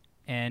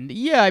 And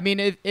yeah, I mean,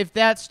 if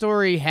that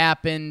story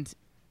happened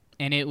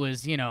and it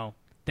was, the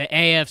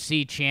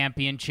AFC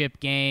championship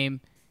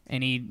game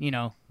and he,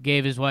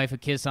 gave his wife a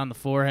kiss on the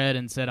forehead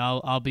and said,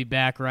 I'll be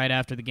back right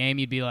after the game,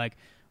 you'd be like,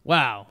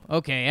 wow,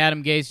 okay,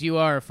 Adam Gase, you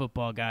are a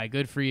football guy.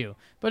 Good for you.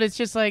 But it's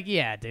just like,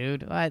 yeah,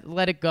 dude,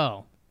 let it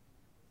go.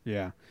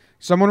 Yeah.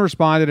 Someone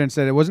responded and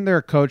said, wasn't there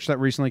a coach that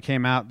recently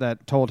came out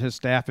that told his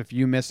staff, if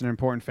you miss an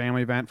important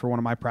family event for one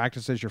of my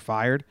practices, you're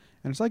fired?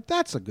 And it's like,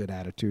 that's a good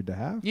attitude to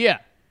have. Yeah,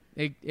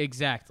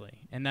 exactly.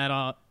 And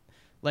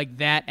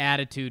that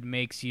attitude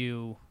makes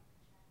you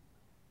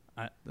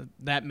a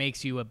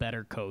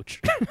better coach.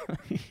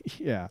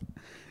 Yeah.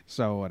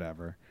 So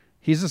whatever.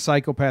 He's a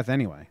psychopath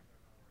anyway.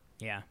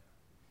 Yeah.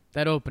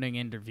 That opening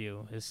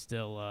interview is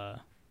still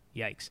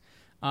yikes.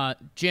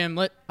 Jim,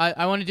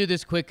 I want to do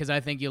this quick because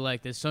I think you'll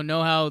like this.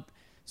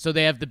 So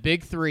they have the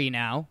big three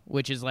now,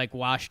 which is like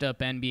washed up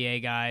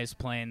NBA guys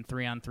playing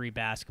 3-on-3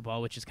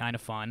 basketball, which is kind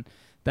of fun.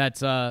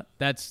 That's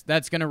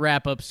going to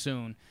wrap up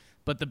soon.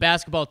 But the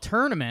basketball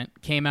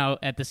tournament came out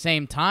at the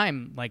same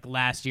time, like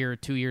last year or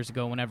 2 years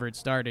ago, whenever it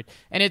started.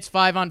 And it's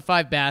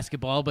 5-on-5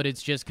 basketball, but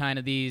it's just kind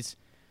of these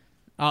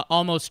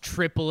almost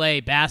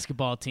AAA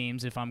basketball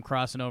teams, if I'm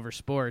crossing over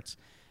sports.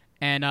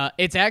 And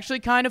it's actually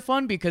kind of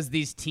fun because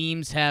these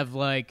teams have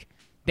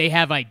they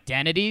have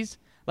identities.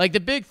 Like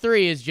the big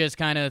three is just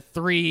kind of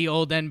three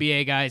old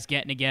NBA guys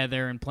getting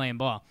together and playing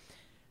ball.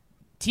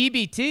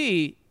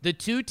 TBT, the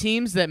two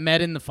teams that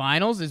met in the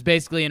finals is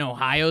basically an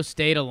Ohio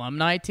State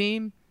alumni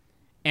team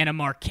and a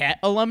Marquette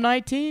alumni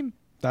team.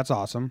 That's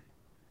awesome.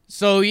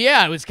 So,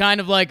 yeah, it was kind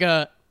of like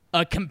a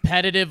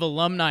competitive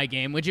alumni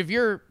game, which if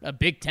you're a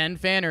Big Ten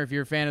fan or if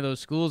you're a fan of those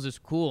schools is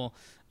cool.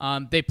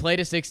 They played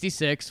a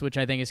 66, which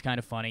I think is kind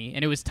of funny,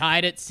 and it was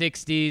tied at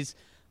 60s.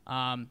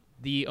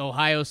 The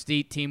Ohio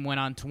State team went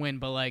on to win,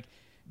 but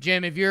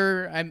Jim, if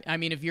you're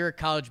a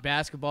college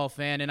basketball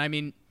fan,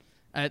 and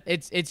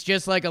it's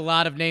just like a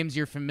lot of names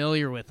you're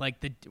familiar with.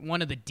 Like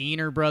one of the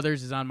Diener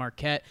brothers is on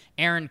Marquette.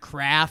 Aaron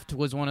Kraft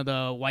was one of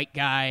the white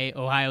guy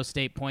Ohio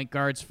State point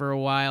guards for a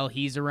while.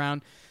 He's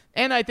around.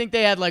 And I think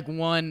they had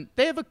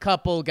they have a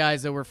couple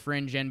guys that were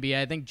fringe NBA.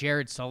 I think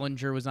Jared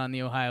Sullinger was on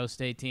the Ohio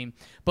State team.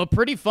 But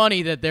pretty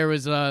funny that there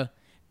was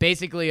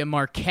basically a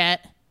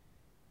Marquette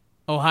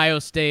Ohio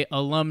State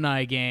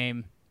alumni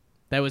game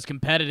that was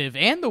competitive.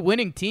 And the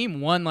winning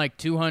team won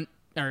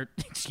the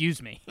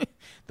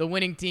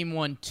winning team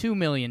won $2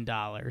 million,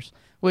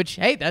 which,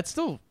 hey, that's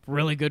still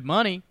really good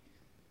money.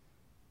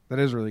 That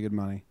is really good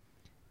money.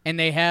 And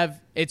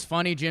it's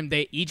funny, Jim,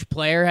 each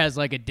player has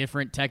a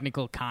different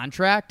technical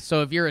contract.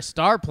 So if you're a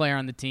star player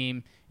on the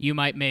team, you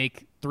might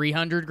make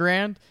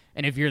 $300,000.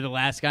 And if you're the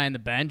last guy on the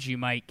bench, you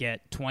might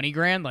get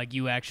 $20,000, like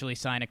you actually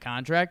sign a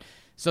contract.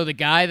 So the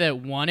guy that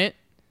won it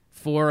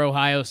for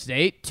Ohio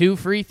State, 2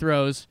 free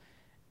throws,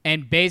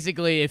 and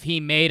basically if he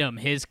made them,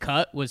 his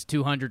cut was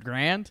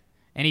 $200,000,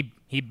 and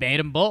he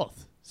made them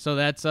both. So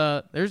that's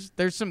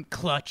there's some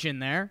clutch in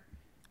there.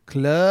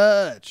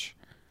 Clutch.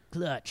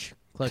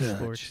 Clutch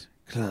Sports.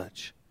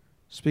 Clutch.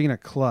 Speaking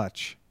of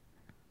clutch.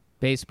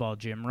 Baseball,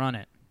 Jim. Run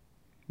it.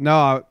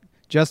 No,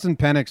 Justin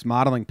Pennick's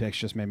modeling pics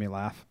just made me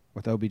laugh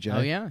with OBJ. Oh,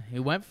 yeah? He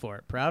went for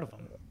it. Proud of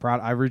him.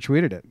 I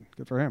retweeted it.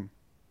 Good for him.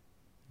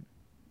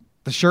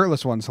 The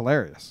shirtless one's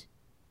hilarious.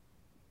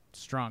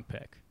 Strong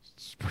pick.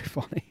 It's pretty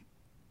funny.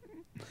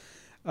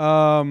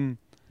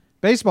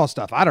 Baseball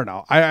stuff. I don't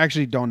know. I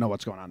actually don't know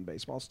what's going on in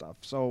baseball stuff.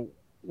 So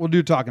we'll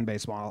do talking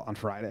baseball on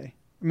Friday.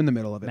 I'm in the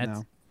middle of it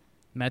now.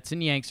 Mets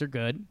and Yanks are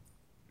good.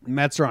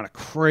 Mets are on a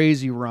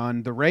crazy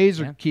run. The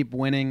Rays keep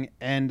winning,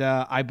 and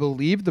I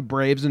believe the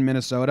Braves in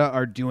Minnesota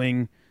are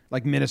doing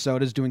like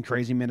Minnesota's doing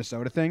crazy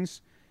Minnesota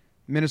things.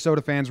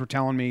 Minnesota fans were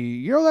telling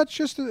me, it's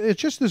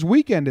just this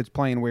weekend it's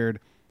playing weird.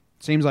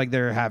 Seems like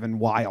they're having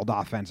wild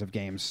offensive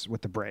games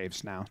with the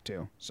Braves now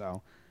too.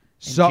 So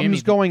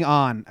something's going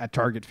on at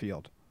Target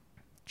Field.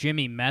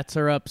 Jimmy, Mets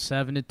are up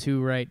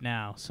 7-2 right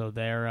now, so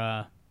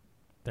they're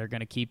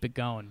gonna keep it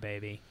going,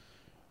 baby.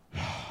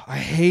 I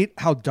hate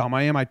how dumb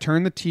I am. I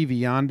turned the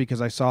TV on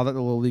because I saw that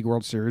the Little League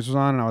World Series was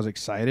on, and I was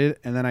excited.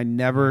 And then I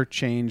never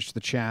changed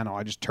the channel.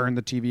 I just turned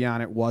the TV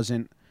on. It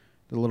wasn't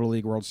the Little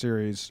League World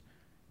Series,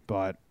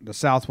 but the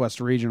Southwest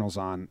Regional's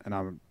on, and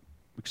I'm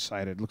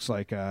excited. Looks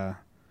like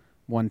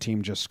one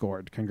team just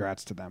scored.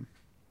 Congrats to them.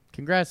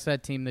 Congrats to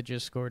that team that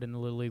just scored in the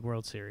Little League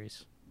World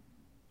Series.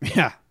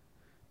 Yeah.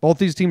 Both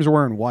these teams are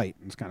wearing white.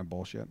 It's kind of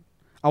bullshit.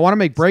 I want to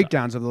make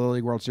breakdowns of the Little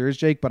League World Series,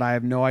 Jake, but I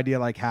have no idea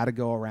how to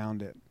go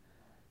around it.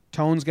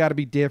 Tone's got to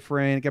be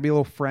different. It got to be a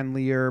little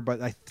friendlier, but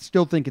I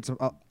still think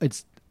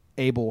it's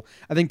able.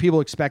 I think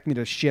people expect me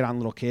to shit on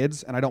little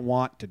kids, and I don't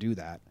want to do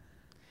that.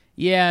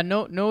 Yeah,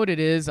 know what it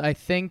is. I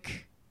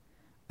think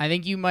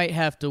you might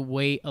have to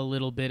wait a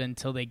little bit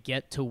until they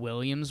get to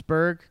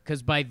Williamsburg,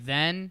 because by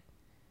then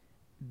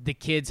the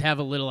kids have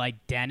a little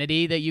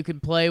identity that you can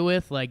play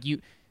with. Like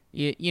you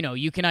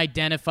can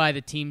identify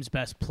the team's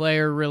best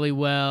player really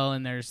well,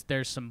 and there's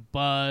some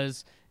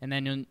buzz. And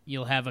then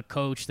you'll have a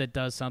coach that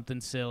does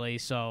something silly.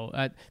 So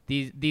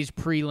these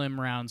prelim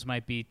rounds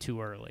might be too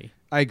early.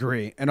 I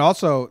agree. And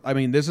also, I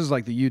mean, this is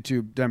like the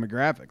YouTube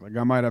demographic. Like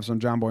I might have some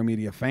John Boy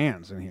Media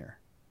fans in here.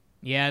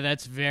 Yeah,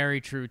 that's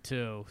very true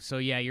too. So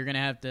yeah,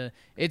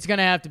 it's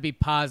gonna have to be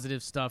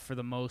positive stuff for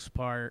the most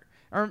part.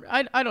 Or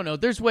I don't know.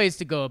 There's ways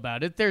to go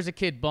about it. If there's a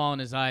kid bawling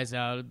his eyes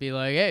out, it'd be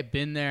like, hey,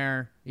 been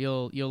there.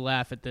 You'll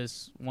laugh at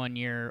this 1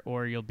 year,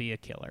 or you'll be a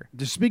killer.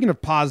 Just speaking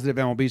of positive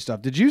MLB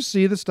stuff, did you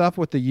see the stuff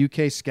with the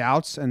UK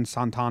Scouts and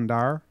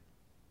Santander?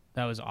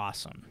 That was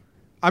awesome.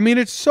 I mean,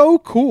 it's so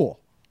cool.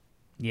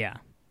 Yeah.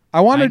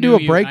 I want to do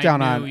a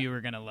breakdown on it. I knew you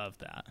were gonna love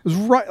that. It was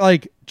right,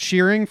 like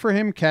cheering for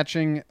him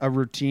catching a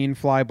routine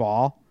fly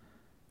ball.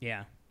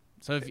 Yeah.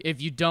 So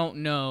if you don't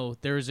know,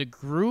 there's a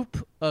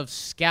group of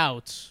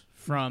scouts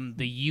from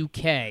the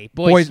UK,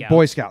 Boy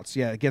Scouts.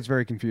 Yeah, it gets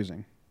very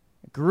confusing.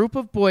 A group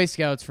of Boy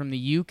Scouts from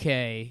the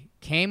UK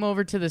came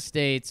over to the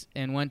States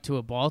and went to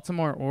a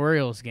Baltimore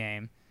Orioles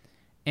game.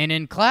 And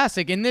in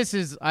classic, and this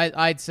is,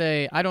 I'd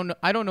say, I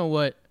don't know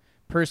what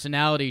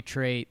personality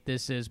trait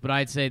this is, but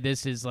I'd say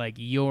this is like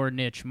your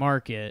niche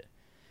market.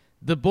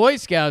 The Boy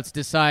Scouts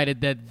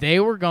decided that they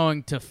were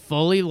going to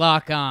fully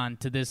lock on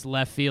to this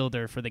left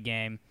fielder for the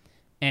game.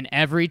 And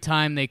every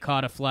time they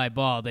caught a fly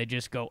ball, they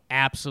just go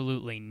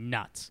absolutely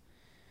nuts.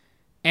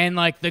 And,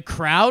 like, the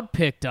crowd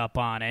picked up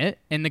on it,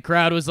 and the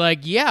crowd was like,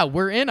 yeah,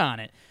 we're in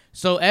on it.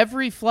 So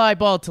every fly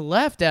ball to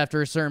left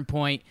after a certain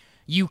point,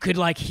 you could,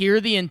 like,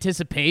 hear the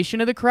anticipation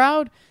of the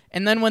crowd,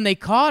 and then when they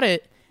caught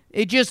it,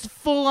 it just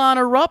full-on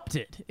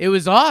erupted. It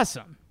was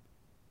awesome.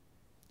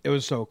 It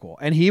was so cool.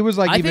 And he was,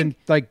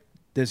 like,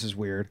 this is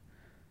weird.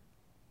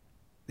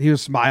 He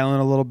was smiling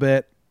a little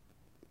bit.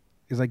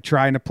 He's, like,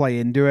 trying to play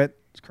into it.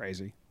 It's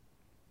crazy.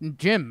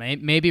 Jim,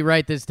 maybe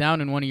write this down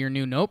in one of your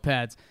new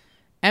notepads.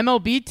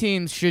 MLB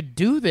teams should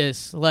do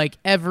this like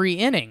every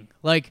inning.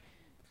 Like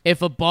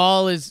if a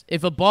ball is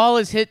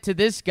hit to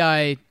this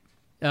guy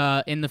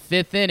in the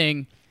fifth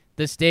inning,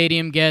 the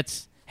stadium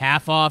gets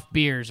half off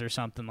beers or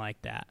something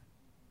like that.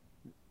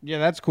 Yeah,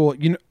 that's cool.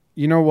 You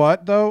know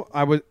what though?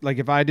 I would like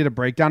if I did a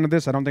breakdown of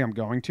this. I don't think I'm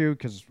going to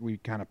because we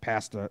kind of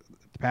passed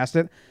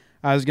it.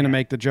 I was going to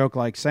make the joke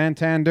like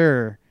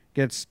Santander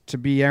gets to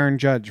be Aaron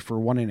Judge for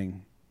 1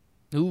 inning.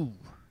 Ooh,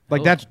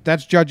 like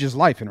that's Judge's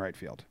life in right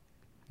field.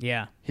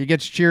 Yeah. He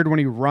gets cheered when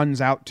he runs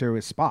out to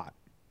his spot.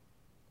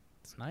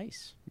 It's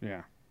nice.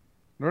 Yeah.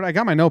 I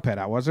got my notepad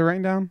out. Was it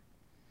writing down?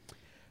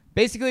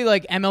 Basically,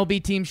 like,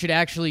 MLB teams should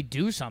actually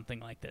do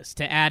something like this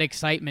to add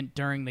excitement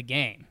during the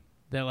game.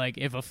 That, like,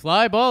 if a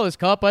fly ball is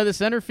caught by the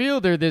center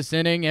fielder this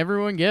inning,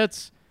 everyone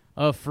gets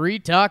a free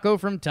taco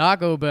from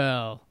Taco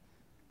Bell.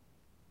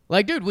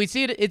 Like, dude, we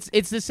see it.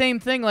 It's the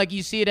same thing like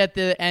you see it at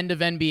the end of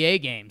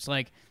NBA games.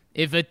 Like,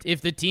 if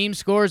the team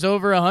scores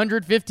over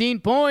 115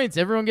 points,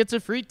 everyone gets a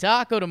free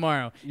taco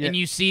tomorrow. Yeah. And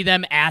you see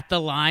them at the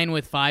line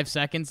with 5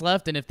 seconds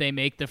left, and if they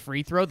make the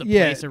free throw, the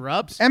place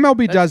erupts.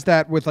 MLB does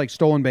that with like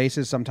stolen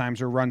bases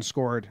sometimes or runs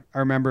scored. I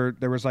remember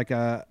there was like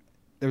a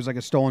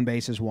stolen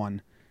bases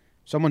one.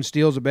 Someone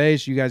steals a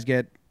base, you guys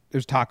get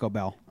there's Taco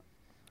Bell.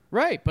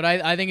 Right, but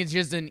I think it's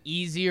just an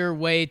easier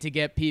way to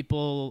get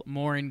people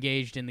more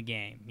engaged in the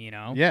game,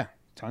 Yeah,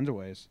 tons of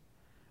ways.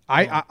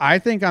 I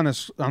think on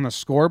the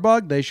score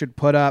bug, they should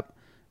put up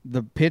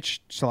the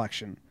pitch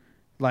selection.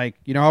 Like,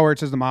 how where it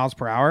says the miles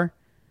per hour?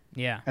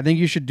 Yeah. I think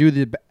you should do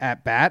the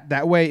at bat.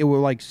 That way it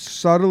will, like,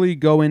 subtly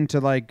go into,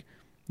 like,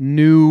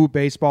 new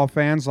baseball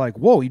fans, like,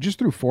 whoa, he just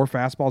threw 4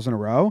 fastballs in a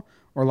row?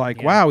 Or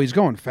like, wow, he's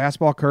going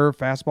fastball,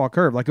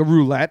 curve, like a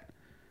roulette.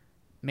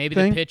 Maybe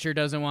thing. The pitcher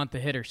doesn't want the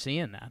hitter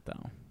seeing that,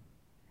 though.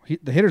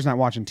 The hitter's not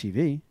watching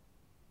TV.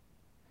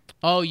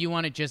 Oh, you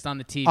want it just on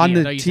the TV? On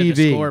the I thought you TV. said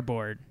the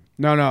scoreboard.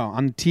 No,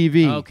 on the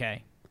TV.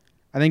 Okay.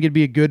 I think it'd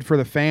be good for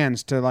the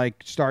fans to,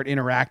 like, start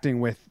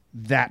interacting with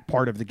that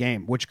part of the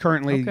game, which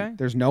currently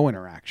there's no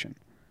interaction.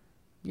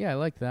 Yeah, I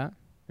like that.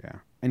 Yeah.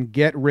 And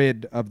get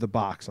rid of the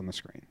box on the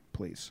screen,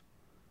 please.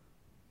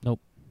 Nope.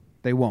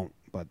 They won't,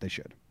 but they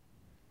should.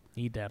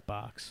 Need that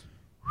box.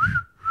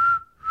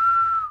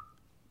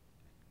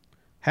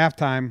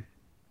 Halftime.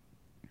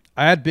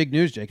 I had big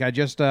news, Jake. I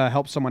just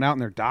helped someone out in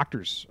their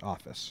doctor's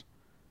office.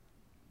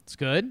 It's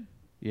good.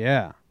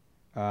 Yeah.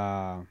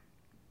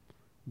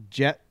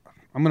 Jet.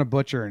 I'm going to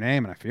butcher her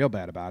name, and I feel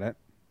bad about it.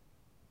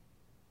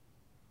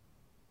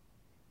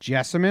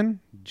 Jasmine.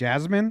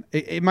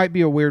 It might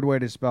be a weird way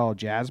to spell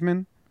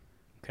Jasmine.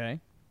 Okay.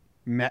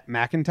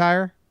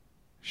 McIntyre.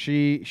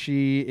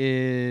 She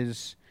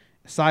is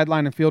a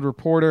sideline and field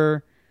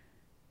reporter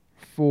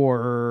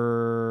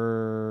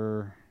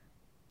for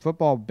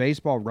football,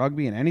 baseball,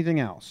 rugby, and anything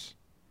else.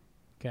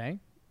 Okay.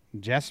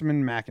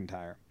 Jessamine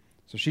McIntyre.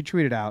 So she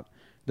tweeted out,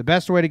 the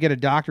best way to get a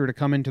doctor to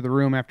come into the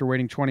room after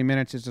waiting 20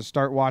 minutes is to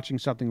start watching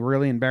something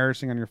really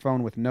embarrassing on your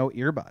phone with no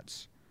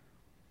earbuds.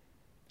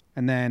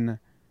 And then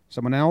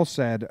someone else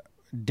said,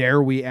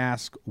 dare we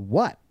ask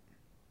what?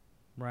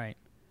 Right.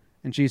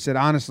 And she said,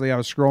 honestly, I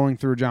was scrolling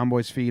through John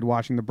Boy's feed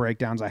watching the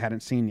breakdowns I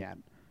hadn't seen yet.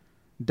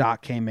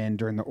 Doc came in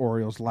during the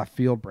Orioles left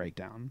field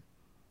breakdown.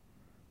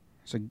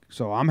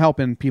 So I'm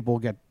helping people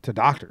get to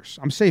doctors.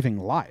 I'm saving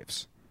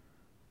lives.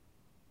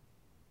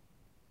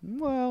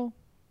 Well,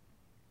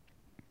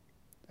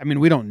 I mean,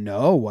 we don't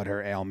know what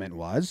her ailment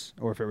was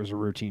or if it was a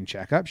routine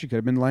checkup. She could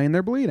have been laying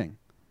there bleeding.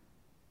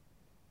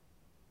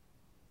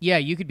 Yeah,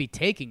 you could be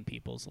taking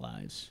people's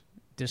lives,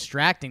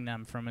 distracting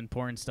them from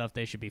important stuff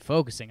they should be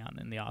focusing on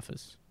in the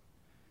office.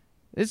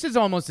 This is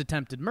almost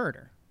attempted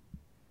murder.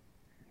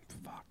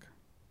 Fuck.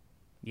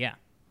 Yeah.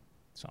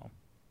 So.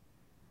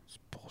 It's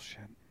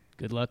bullshit.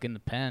 Good luck in the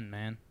pen,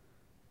 man.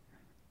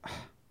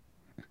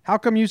 How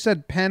come you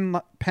said pen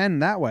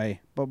that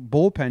way, but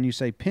bullpen you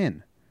say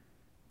pin?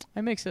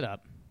 I mix it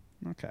up.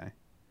 Okay.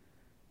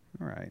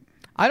 All right.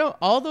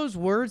 All those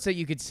words that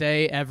you could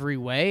say every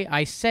way,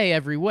 I say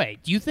every way.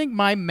 Do you think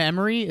my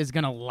memory is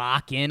going to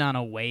lock in on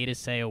a way to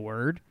say a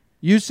word?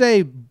 You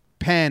say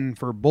pen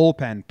for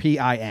bullpen,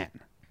 P-I-N.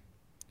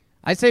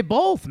 I say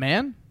both,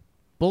 man.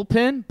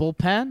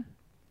 Bullpen.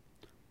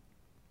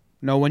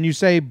 No, when you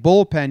say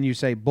bullpen, you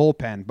say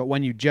bullpen. But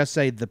when you just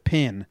say the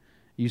pin,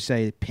 you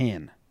say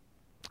pin.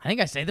 I think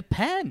I say the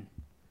pen.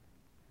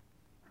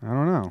 I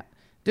don't know.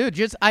 Dude,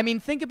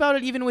 think about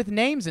it even with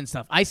names and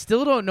stuff. I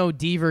still don't know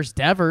D versus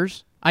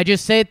Devers. I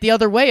just say it the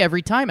other way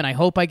every time, and I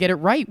hope I get it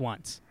right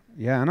once.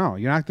 Yeah, I know.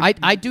 You're not.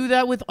 I do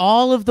that with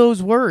all of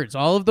those words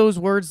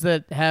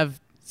that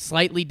have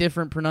slightly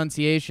different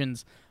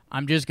pronunciations.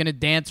 I'm just going to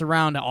dance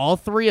around all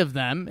 3 of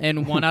them,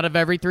 and 1 out of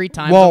every 3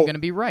 times I'm going to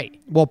be right.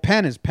 Well,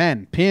 pen is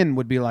pen. Pin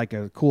would be like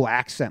a cool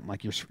accent,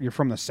 like you're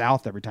from the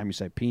South every time you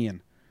say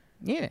pin.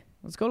 Yeah,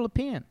 let's go to the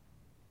pen.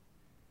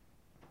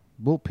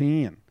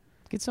 Bullpen.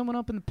 Get someone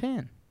up in the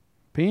pen.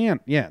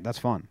 Pen. Yeah, that's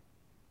fun.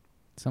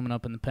 Someone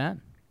up in the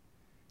pen.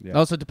 Yeah. It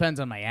also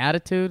depends on my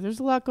attitude. There's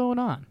a lot going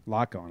on.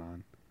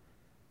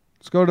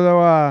 Let's go to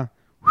the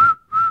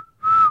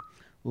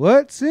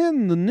what's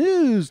in the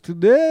news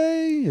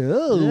today?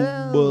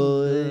 Oh,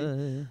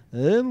 boy.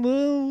 And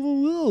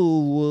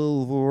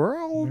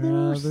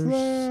rather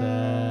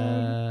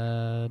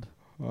sad.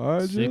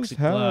 I just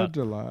had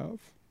to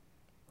laugh.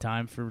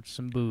 Time for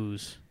some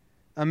booze.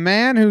 A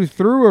man who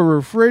threw a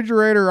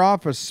refrigerator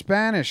off a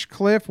Spanish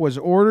cliff was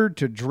ordered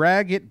to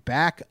drag it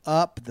back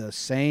up the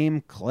same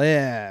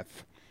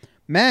cliff.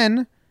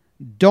 Men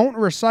don't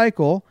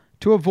recycle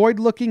to avoid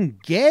looking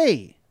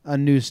gay, a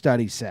new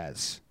study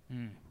says.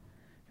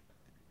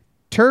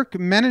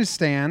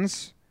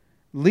 Turkmenistan's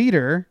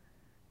leader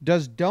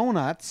does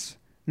donuts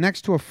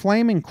next to a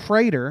flaming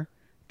crater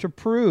to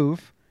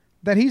prove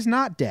that he's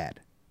not dead.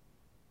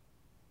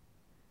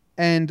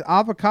 And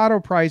avocado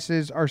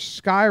prices are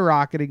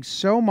skyrocketing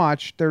so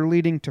much they're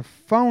leading to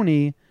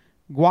phony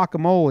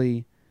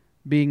guacamole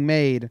being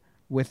made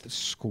with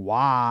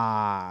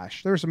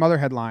squash. There are some other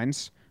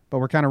headlines, but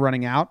we're kind of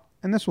running out,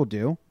 and this will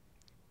do.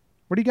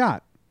 What do you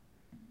got?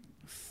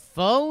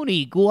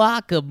 Phony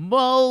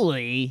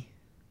guacamole.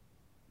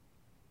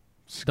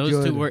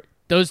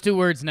 Those two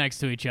words next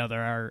to each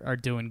other are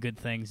doing good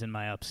things in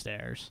my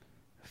upstairs.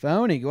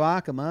 Phony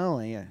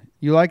guacamole.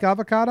 You like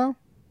avocado?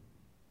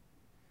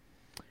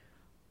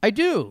 I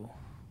do.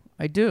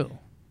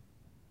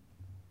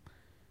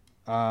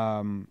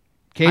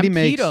 Katie I'm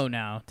makes keto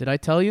now. Did I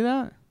tell you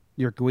that?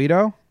 Your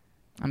Guido.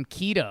 I'm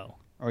keto.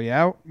 Oh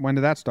yeah, when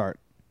did that start?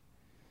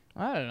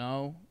 I don't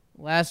know.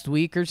 Last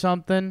week or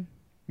something.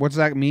 What's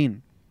that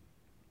mean?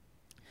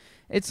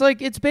 It's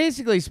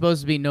basically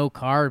supposed to be no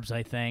carbs,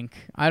 I think.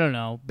 I don't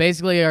know.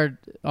 Basically,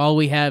 all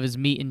we have is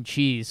meat and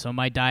cheese, so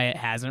my diet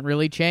hasn't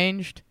really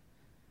changed.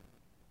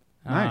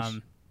 Nice.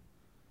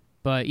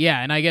 But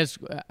yeah, and I guess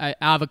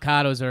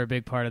avocados are a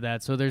big part of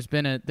that. So there's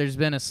been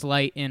a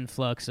slight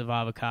influx of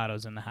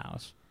avocados in the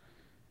house.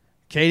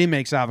 Katie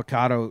makes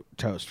avocado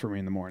toast for me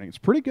in the morning. It's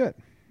pretty good.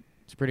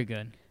 It's pretty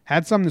good.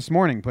 Had some this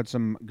morning. Put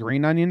some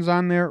green onions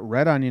on there,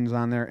 red onions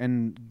on there,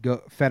 and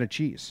feta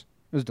cheese.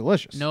 It was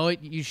delicious. Know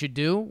what you should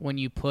do when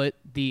you put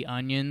the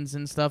onions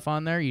and stuff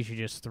on there? You should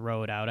just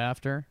throw it out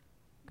after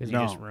because you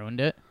just ruined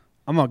it.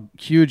 I'm a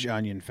huge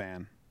onion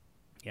fan.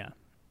 Yeah.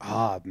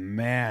 Oh,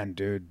 man,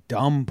 dude.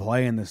 Dumb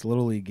play in this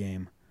Little League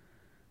game.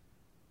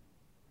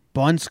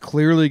 Bunt's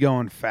clearly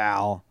going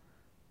foul.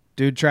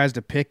 Dude tries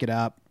to pick it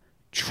up,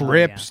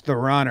 trips the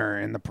runner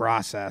in the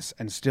process,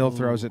 and still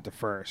throws it to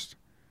first.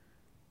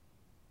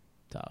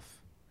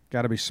 Tough.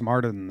 Got to be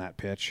smarter than that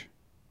pitch.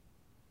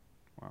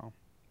 Wow.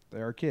 They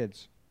are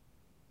kids.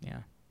 Yeah.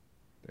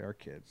 They are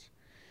kids.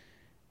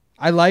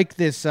 I like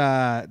this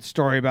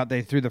story about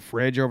they threw the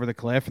fridge over the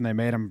cliff and they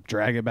made him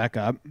drag it back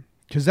up.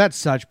 Because that's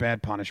such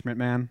bad punishment,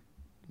 man.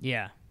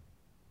 Yeah.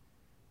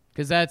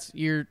 Because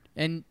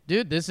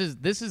dude, this is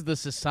the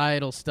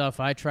societal stuff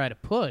I try to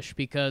push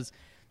because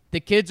the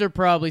kids are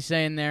probably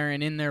saying there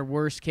and in their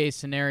worst case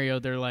scenario,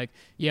 they're like,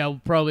 yeah,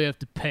 we'll probably have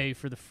to pay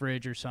for the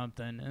fridge or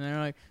something. And they're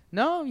like,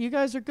 no, you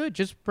guys are good.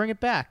 Just bring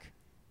it back.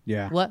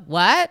 Yeah. What?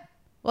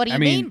 What do you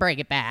mean bring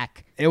it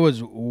back? It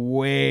was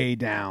way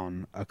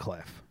down a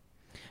cliff.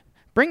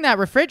 Bring that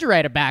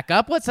refrigerator back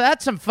up.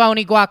 That's some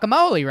phony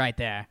guacamole right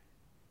there.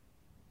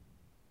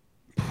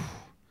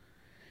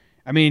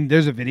 I mean,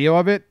 there's a video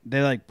of it.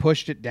 They like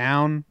pushed it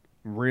down,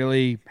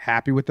 really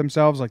happy with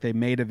themselves. Like they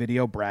made a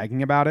video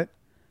bragging about it.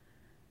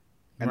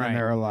 And then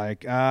they were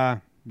like,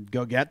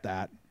 go get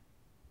that.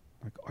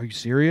 Like, are you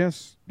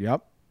serious?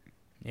 Yep.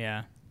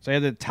 Yeah. So they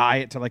had to tie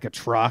it to like a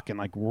truck and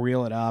like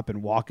reel it up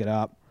and walk it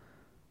up.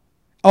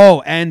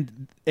 Oh,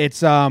 and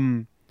it's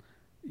what's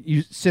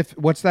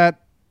that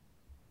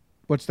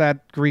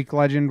Greek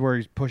legend where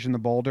he's pushing the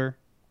boulder?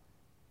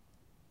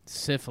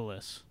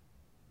 Syphilis.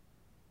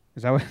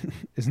 Is that what?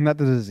 Isn't that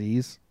the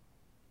disease?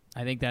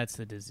 I think that's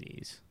the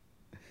disease.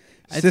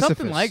 Sisyphus. It's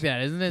something like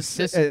that, isn't it?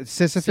 Sisyphus.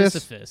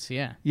 Sisyphus,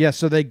 yeah. Yeah,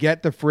 so they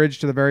get the fridge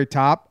to the very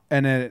top,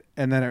 and then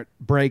it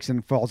breaks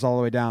and falls all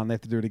the way down. They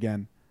have to do it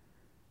again.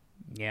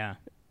 Yeah.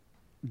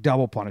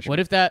 Double punishment.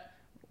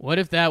 What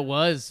if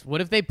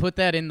they put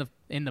that in the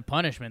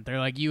punishment? They're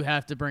like, you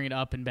have to bring it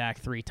up and back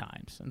 3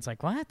 times. And it's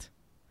like, what?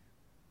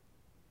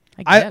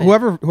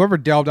 Whoever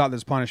delved out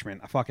this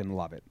punishment, I fucking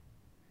love it.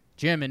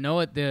 Jim, and know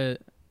what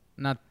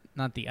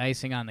not the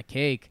icing on the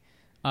cake,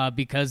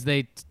 because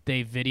they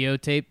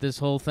videotaped this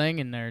whole thing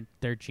and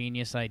their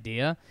genius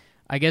idea.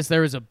 I guess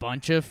there was a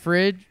bunch of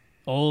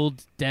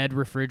old dead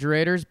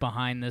refrigerators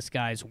behind this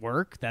guy's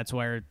work. That's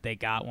where they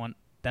got one.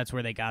 That's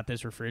where they got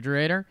this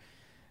refrigerator.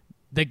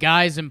 The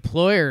guy's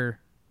employer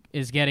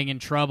is getting in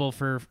trouble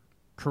for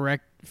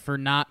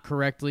not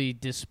correctly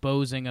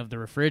disposing of the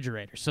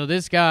refrigerator. So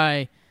this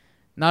guy,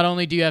 not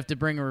only do you have to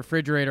bring a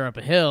refrigerator up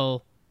a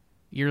hill,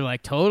 you're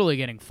like totally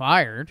getting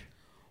fired.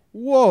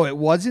 Whoa, it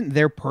wasn't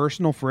their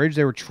personal fridge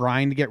they were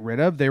trying to get rid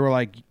of. They were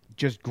like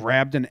just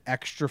grabbed an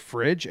extra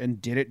fridge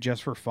and did it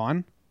just for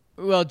fun.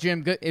 Well,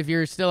 Jim, if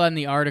you're still on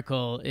the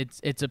article,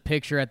 it's a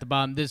picture at the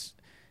bottom.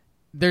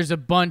 There's a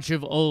bunch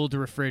of old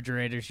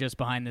refrigerators just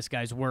behind this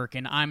guy's work,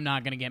 and I'm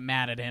not going to get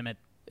mad at him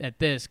at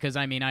this because,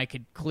 I mean, I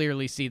could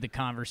clearly see the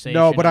conversation.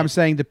 No, but I'm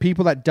saying the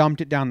people that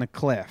dumped it down the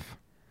cliff.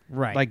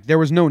 Right. Like, there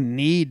was no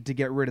need to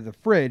get rid of the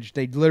fridge.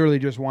 They literally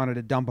just wanted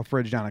to dump a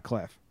fridge down a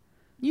cliff.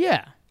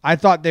 Yeah. I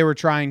thought they were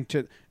trying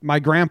to... My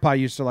grandpa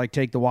used to, like,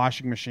 take the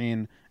washing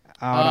machine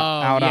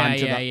out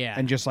onto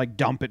and just, like,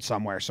 dump it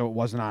somewhere so it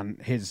wasn't on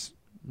his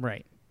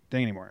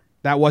thing anymore.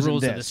 That wasn't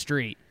Rules of the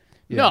street.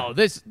 Yeah. No,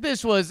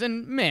 this was,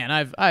 and man,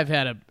 I've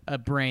had a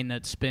brain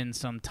that spins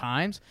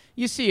sometimes.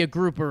 You see a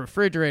group of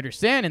refrigerators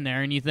standing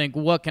there, and you think,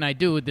 what can I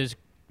do with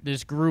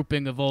this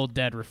grouping of old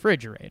dead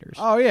refrigerators?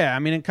 Oh yeah, I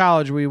mean, in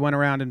college we went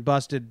around and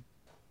busted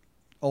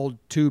old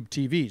tube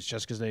TVs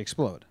just because they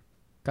explode.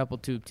 Couple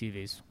tube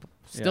TVs,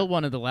 still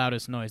one of the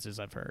loudest noises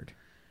I've heard.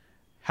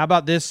 How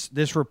about this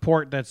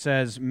report that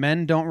says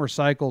men don't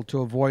recycle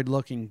to avoid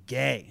looking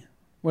gay?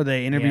 Where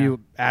they interview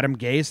Adam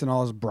Gase and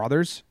all his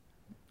brothers.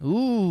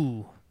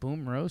 Ooh.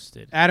 Boom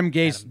roasted. Adam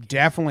Gase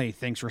definitely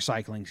thinks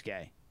recycling's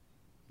gay.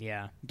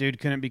 Yeah. Dude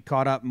couldn't be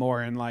caught up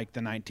more in like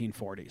the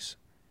 1940s.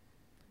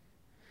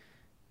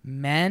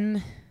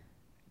 Men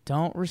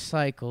don't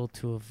recycle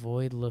to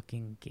avoid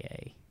looking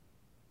gay.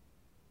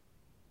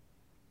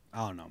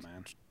 I don't know,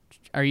 man.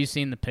 Are you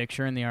seeing the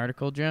picture in the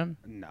article, Jim?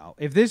 No.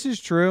 If this is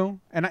true,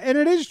 and it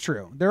is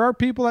true, there are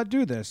people that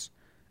do this.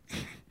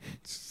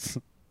 It's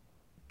a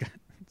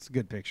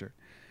good picture.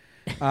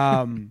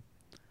 I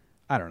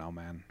don't know,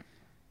 man.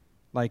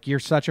 Like, you're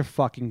such a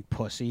fucking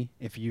pussy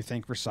if you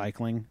think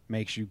recycling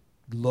makes you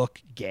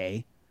look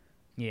gay.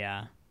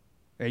 Yeah.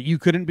 You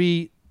couldn't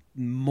be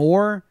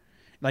more,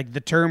 like,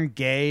 the term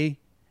gay,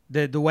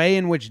 the way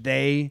in which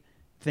they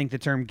think the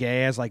term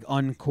gay as, like,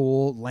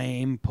 uncool,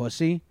 lame,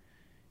 pussy,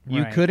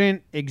 you Right.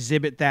 couldn't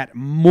exhibit that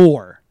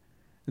more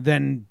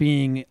than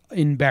being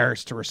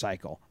embarrassed to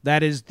recycle.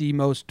 That is the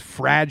most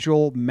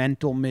fragile,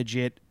 mental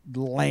midget,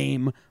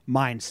 lame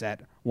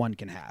mindset one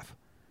can have.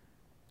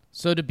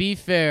 So to be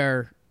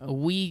fair,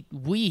 we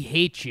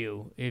hate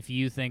you if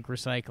you think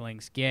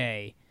recycling's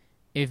gay.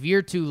 If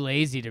you're too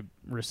lazy to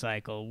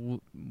recycle,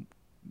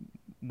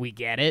 we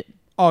get it.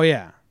 Oh,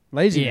 yeah.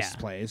 Laziness Yeah.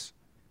 plays.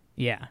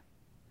 Yeah.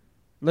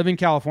 Live in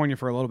California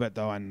for a little bit,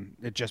 though, and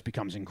it just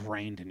becomes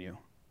ingrained in you.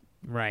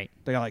 Right.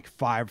 They got like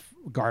 5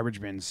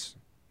 garbage bins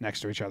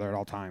next to each other at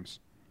all times.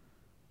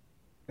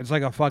 It's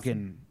like a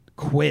fucking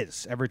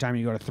quiz every time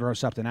you go to throw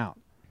something out.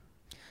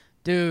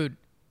 Dude,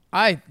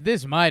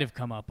 this might have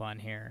come up on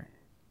here.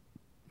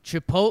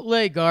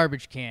 Chipotle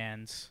garbage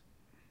cans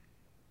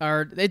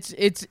are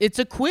it's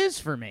a quiz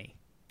for me.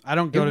 I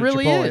don't go It to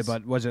really Chipotle, is.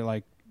 but was it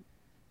like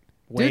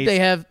waste? Dude, they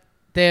have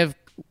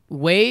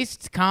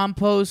waste,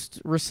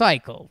 compost,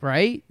 recycle,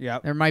 right?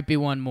 Yep. There might be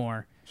one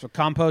more. So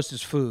compost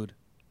is food.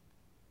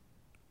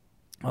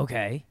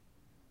 Okay.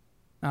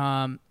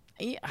 Yeah,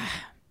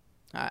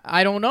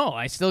 I don't know.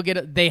 I still get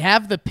it. They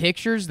have the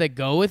pictures that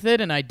go with it,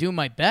 and I do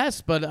my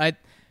best, but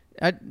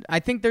I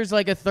think there's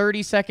like a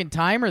 30-second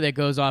timer that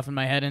goes off in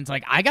my head, and it's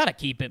like I gotta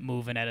keep it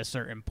moving at a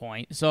certain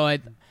point. So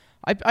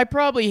I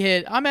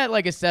probably I'm at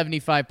like a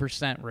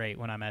 75% rate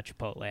when I'm at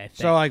Chipotle. I think.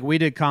 So like we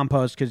did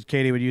compost because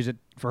Katie would use it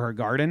for her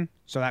garden,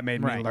 so that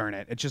made me Right. learn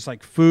it. It's just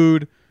like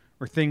food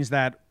or things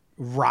that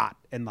rot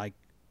and like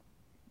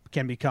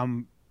can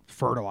become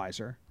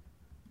fertilizer.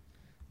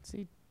 Let's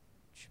see,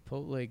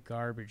 Chipotle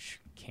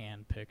garbage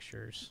can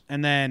pictures.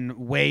 And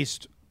then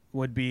waste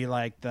would be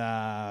like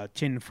the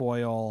tin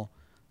foil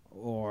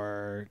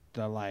or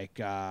the like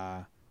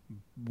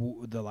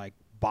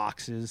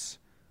boxes,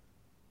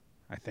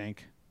 I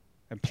think,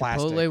 and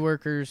plastic.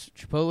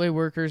 Chipotle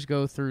workers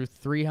go through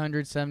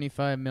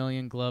 375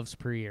 million gloves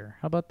per year.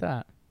 How about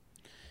that?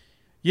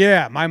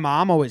 Yeah, my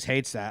mom always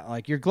hates that.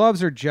 Like, your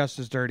gloves are just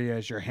as dirty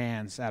as your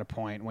hands at a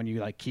point when you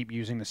like keep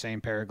using the same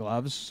pair of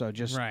gloves. So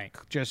just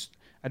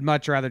I'd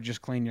much rather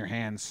just clean your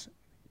hands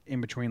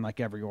in between like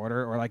every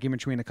order or like in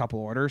between a couple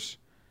orders.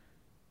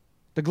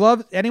 The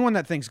gloves, anyone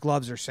that thinks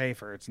gloves are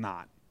safer, it's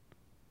not.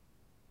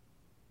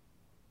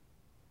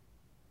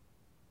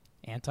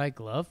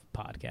 Anti-glove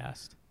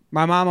podcast.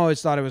 My mom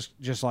always thought it was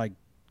just like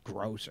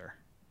grosser.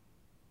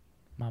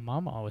 My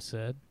mom always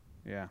said.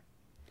 Yeah.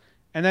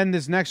 And then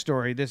this next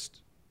story, this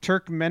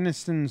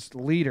Turkmenistan's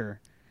leader,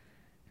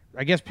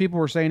 I guess people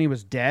were saying he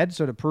was dead,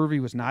 so to prove he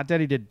was not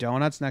dead, he did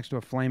donuts next to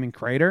a flaming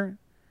crater.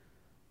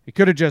 He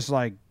could have just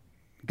like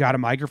got a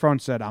microphone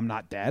and said, "I'm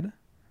not dead."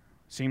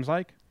 Seems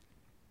like.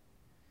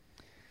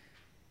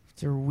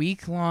 After a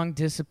week-long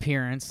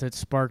disappearance that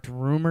sparked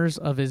rumors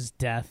of his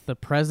death, the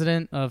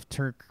president of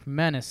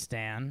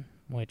Turkmenistan,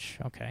 which,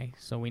 okay,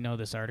 so we know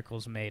this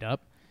article's made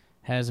up,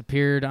 has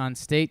appeared on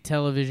state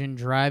television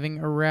driving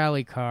a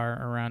rally car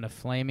around a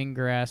flaming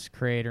grass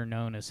crater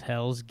known as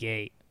Hell's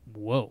Gate.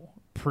 Whoa.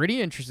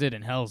 Pretty interested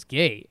in Hell's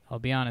Gate. I'll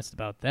be honest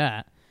about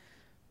that.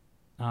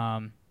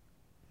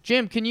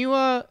 Jim, can you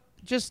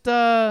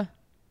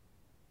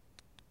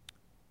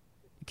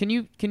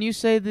can you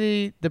say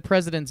the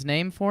president's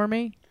name for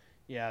me?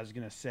 Yeah, I was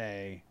going to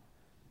say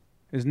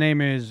his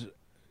name is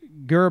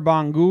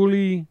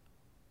Gurbanguly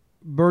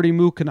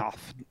Berdimuhamedov.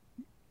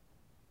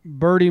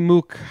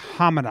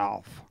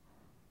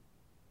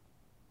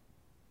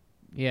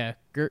 Yeah,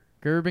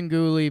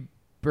 Gurbanguly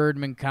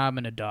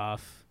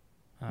Berdimuhamedov.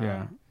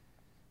 Yeah.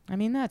 I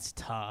mean, that's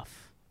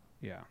tough.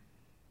 Yeah.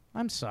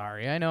 I'm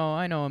sorry. I know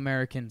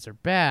Americans are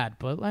bad,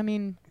 but I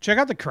mean, Check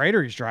out the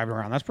crater he's driving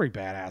around. That's pretty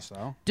badass,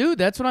 though. dude,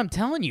 that's what I'm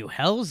telling you.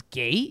 Hell's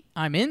Gate?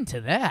 I'm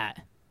into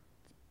that.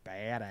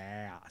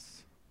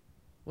 Badass.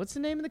 What's the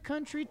name of the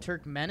country?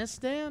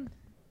 Turkmenistan?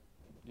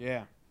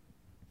 Yeah.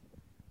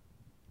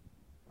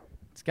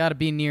 It's got to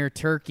be near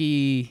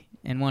Turkey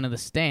and one of the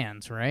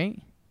stands,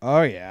 right?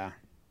 Oh, yeah.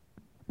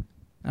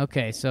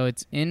 Okay, so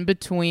it's in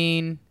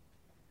between.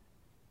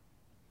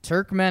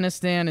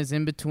 Turkmenistan is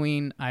in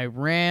between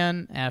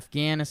Iran,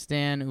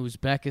 Afghanistan,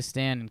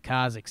 Uzbekistan, and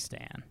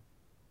Kazakhstan.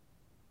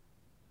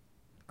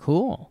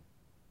 Cool.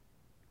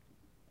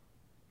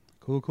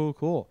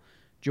 Cool.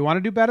 Do you want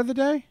to do bet of the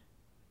day?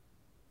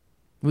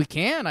 We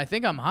can. I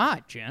think I'm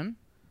hot, Jim.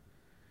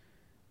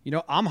 You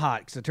know, I'm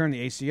hot because I turned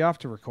the AC off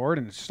to record,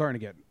 and it's starting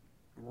to get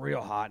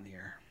real hot in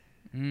here.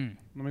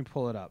 Let me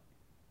pull it up.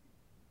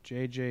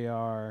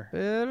 JJR.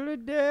 Better the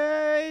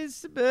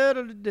days,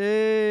 better the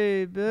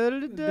day, better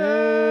the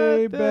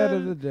Day, day, better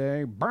the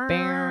day.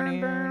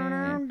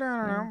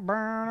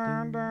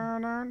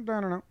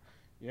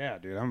 Yeah,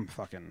 dude, I'm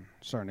fucking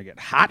starting to get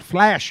hot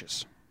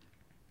flashes.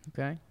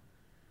 Okay.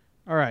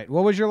 All right,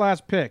 what was your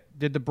last pick?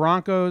 Did the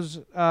Broncos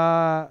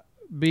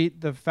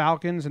beat the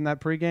Falcons in that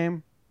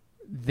pregame?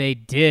 They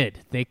did.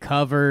 They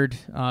covered.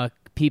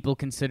 people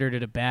considered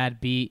it a bad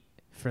beat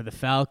for the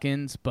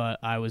Falcons, but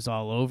I was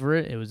all over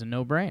it. It was a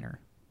no-brainer.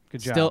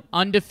 Good job. Still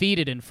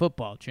undefeated in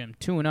football, Jim.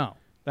 2-0.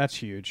 That's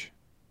huge.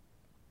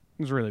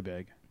 It was really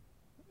big.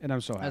 And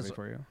I'm so happy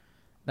for you.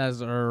 That's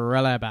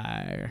really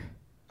big.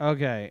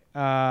 Okay.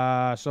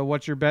 So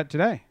what's your bet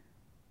today?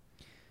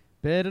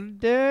 Better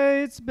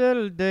day, it's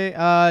better day.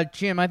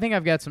 Jim, I think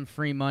I've got some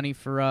free money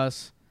for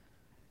us.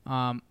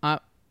 I'm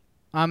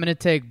going to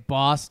take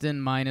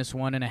Boston minus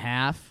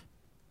 1.5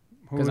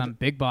 because I'm a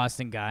big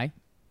Boston guy.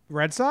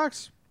 Red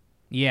Sox?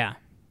 Yeah.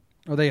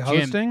 Are they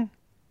hosting? Jim,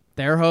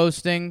 they're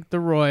hosting the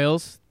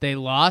Royals. They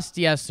lost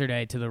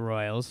yesterday to the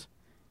Royals.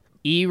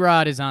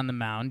 Erod is on the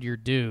mound, your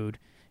dude.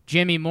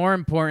 Jimmy, more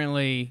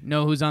importantly,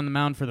 know who's on the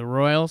mound for the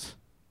Royals?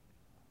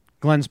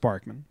 Glenn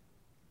Sparkman.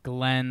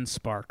 Glenn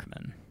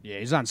Sparkman. Yeah,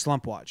 he's on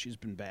slump watch. He's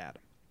been bad.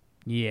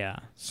 Yeah.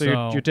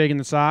 So you're taking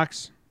the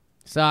Sox?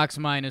 Sox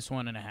minus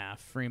 1.5.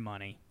 Free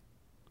money.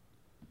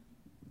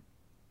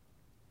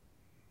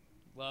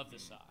 Love the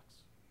Sox.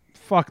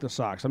 Fuck the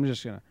Sox. I'm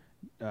just going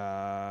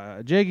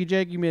to...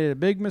 Jake, you made a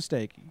big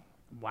mistake.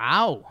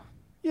 Wow.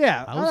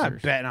 Yeah, I'm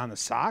not betting on the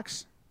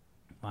Sox.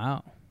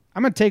 Wow.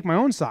 I'm going to take my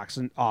own socks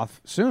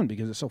off soon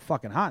because it's so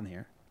fucking hot in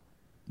here.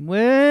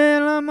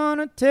 Well, I'm going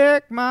to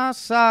take my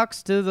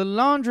socks to the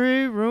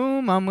laundry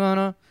room. I'm going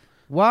to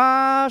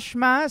wash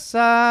my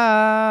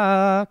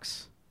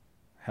socks.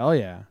 Hell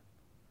yeah.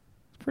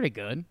 It's pretty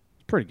good.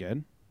 It's pretty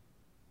good.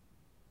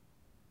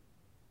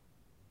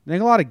 I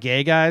think a lot of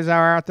gay guys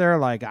are out there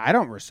like, I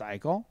don't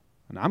recycle,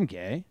 and I'm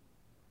gay.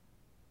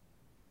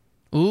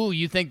 Ooh,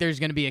 you think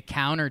there's going to be a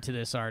counter to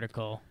this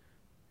article?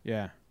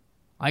 Yeah.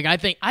 Like I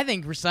think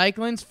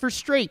recycling's for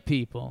straight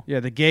people.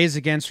 Yeah, the Gays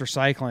Against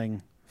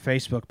Recycling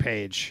Facebook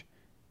page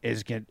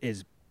is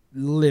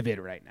livid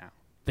right now.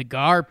 The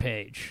GAR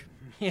page.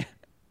 Yeah.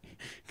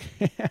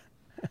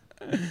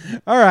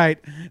 All right.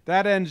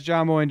 That ends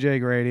John Boy and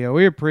Jake Radio.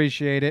 We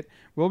appreciate it.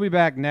 We'll be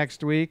back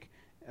next week.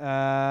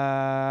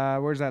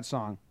 Where's that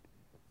song?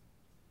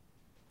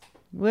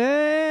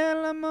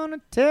 Well, I'm going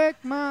to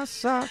take my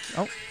socks.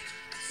 Oh.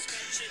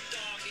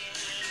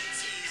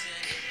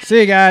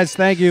 See you guys.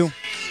 Thank you.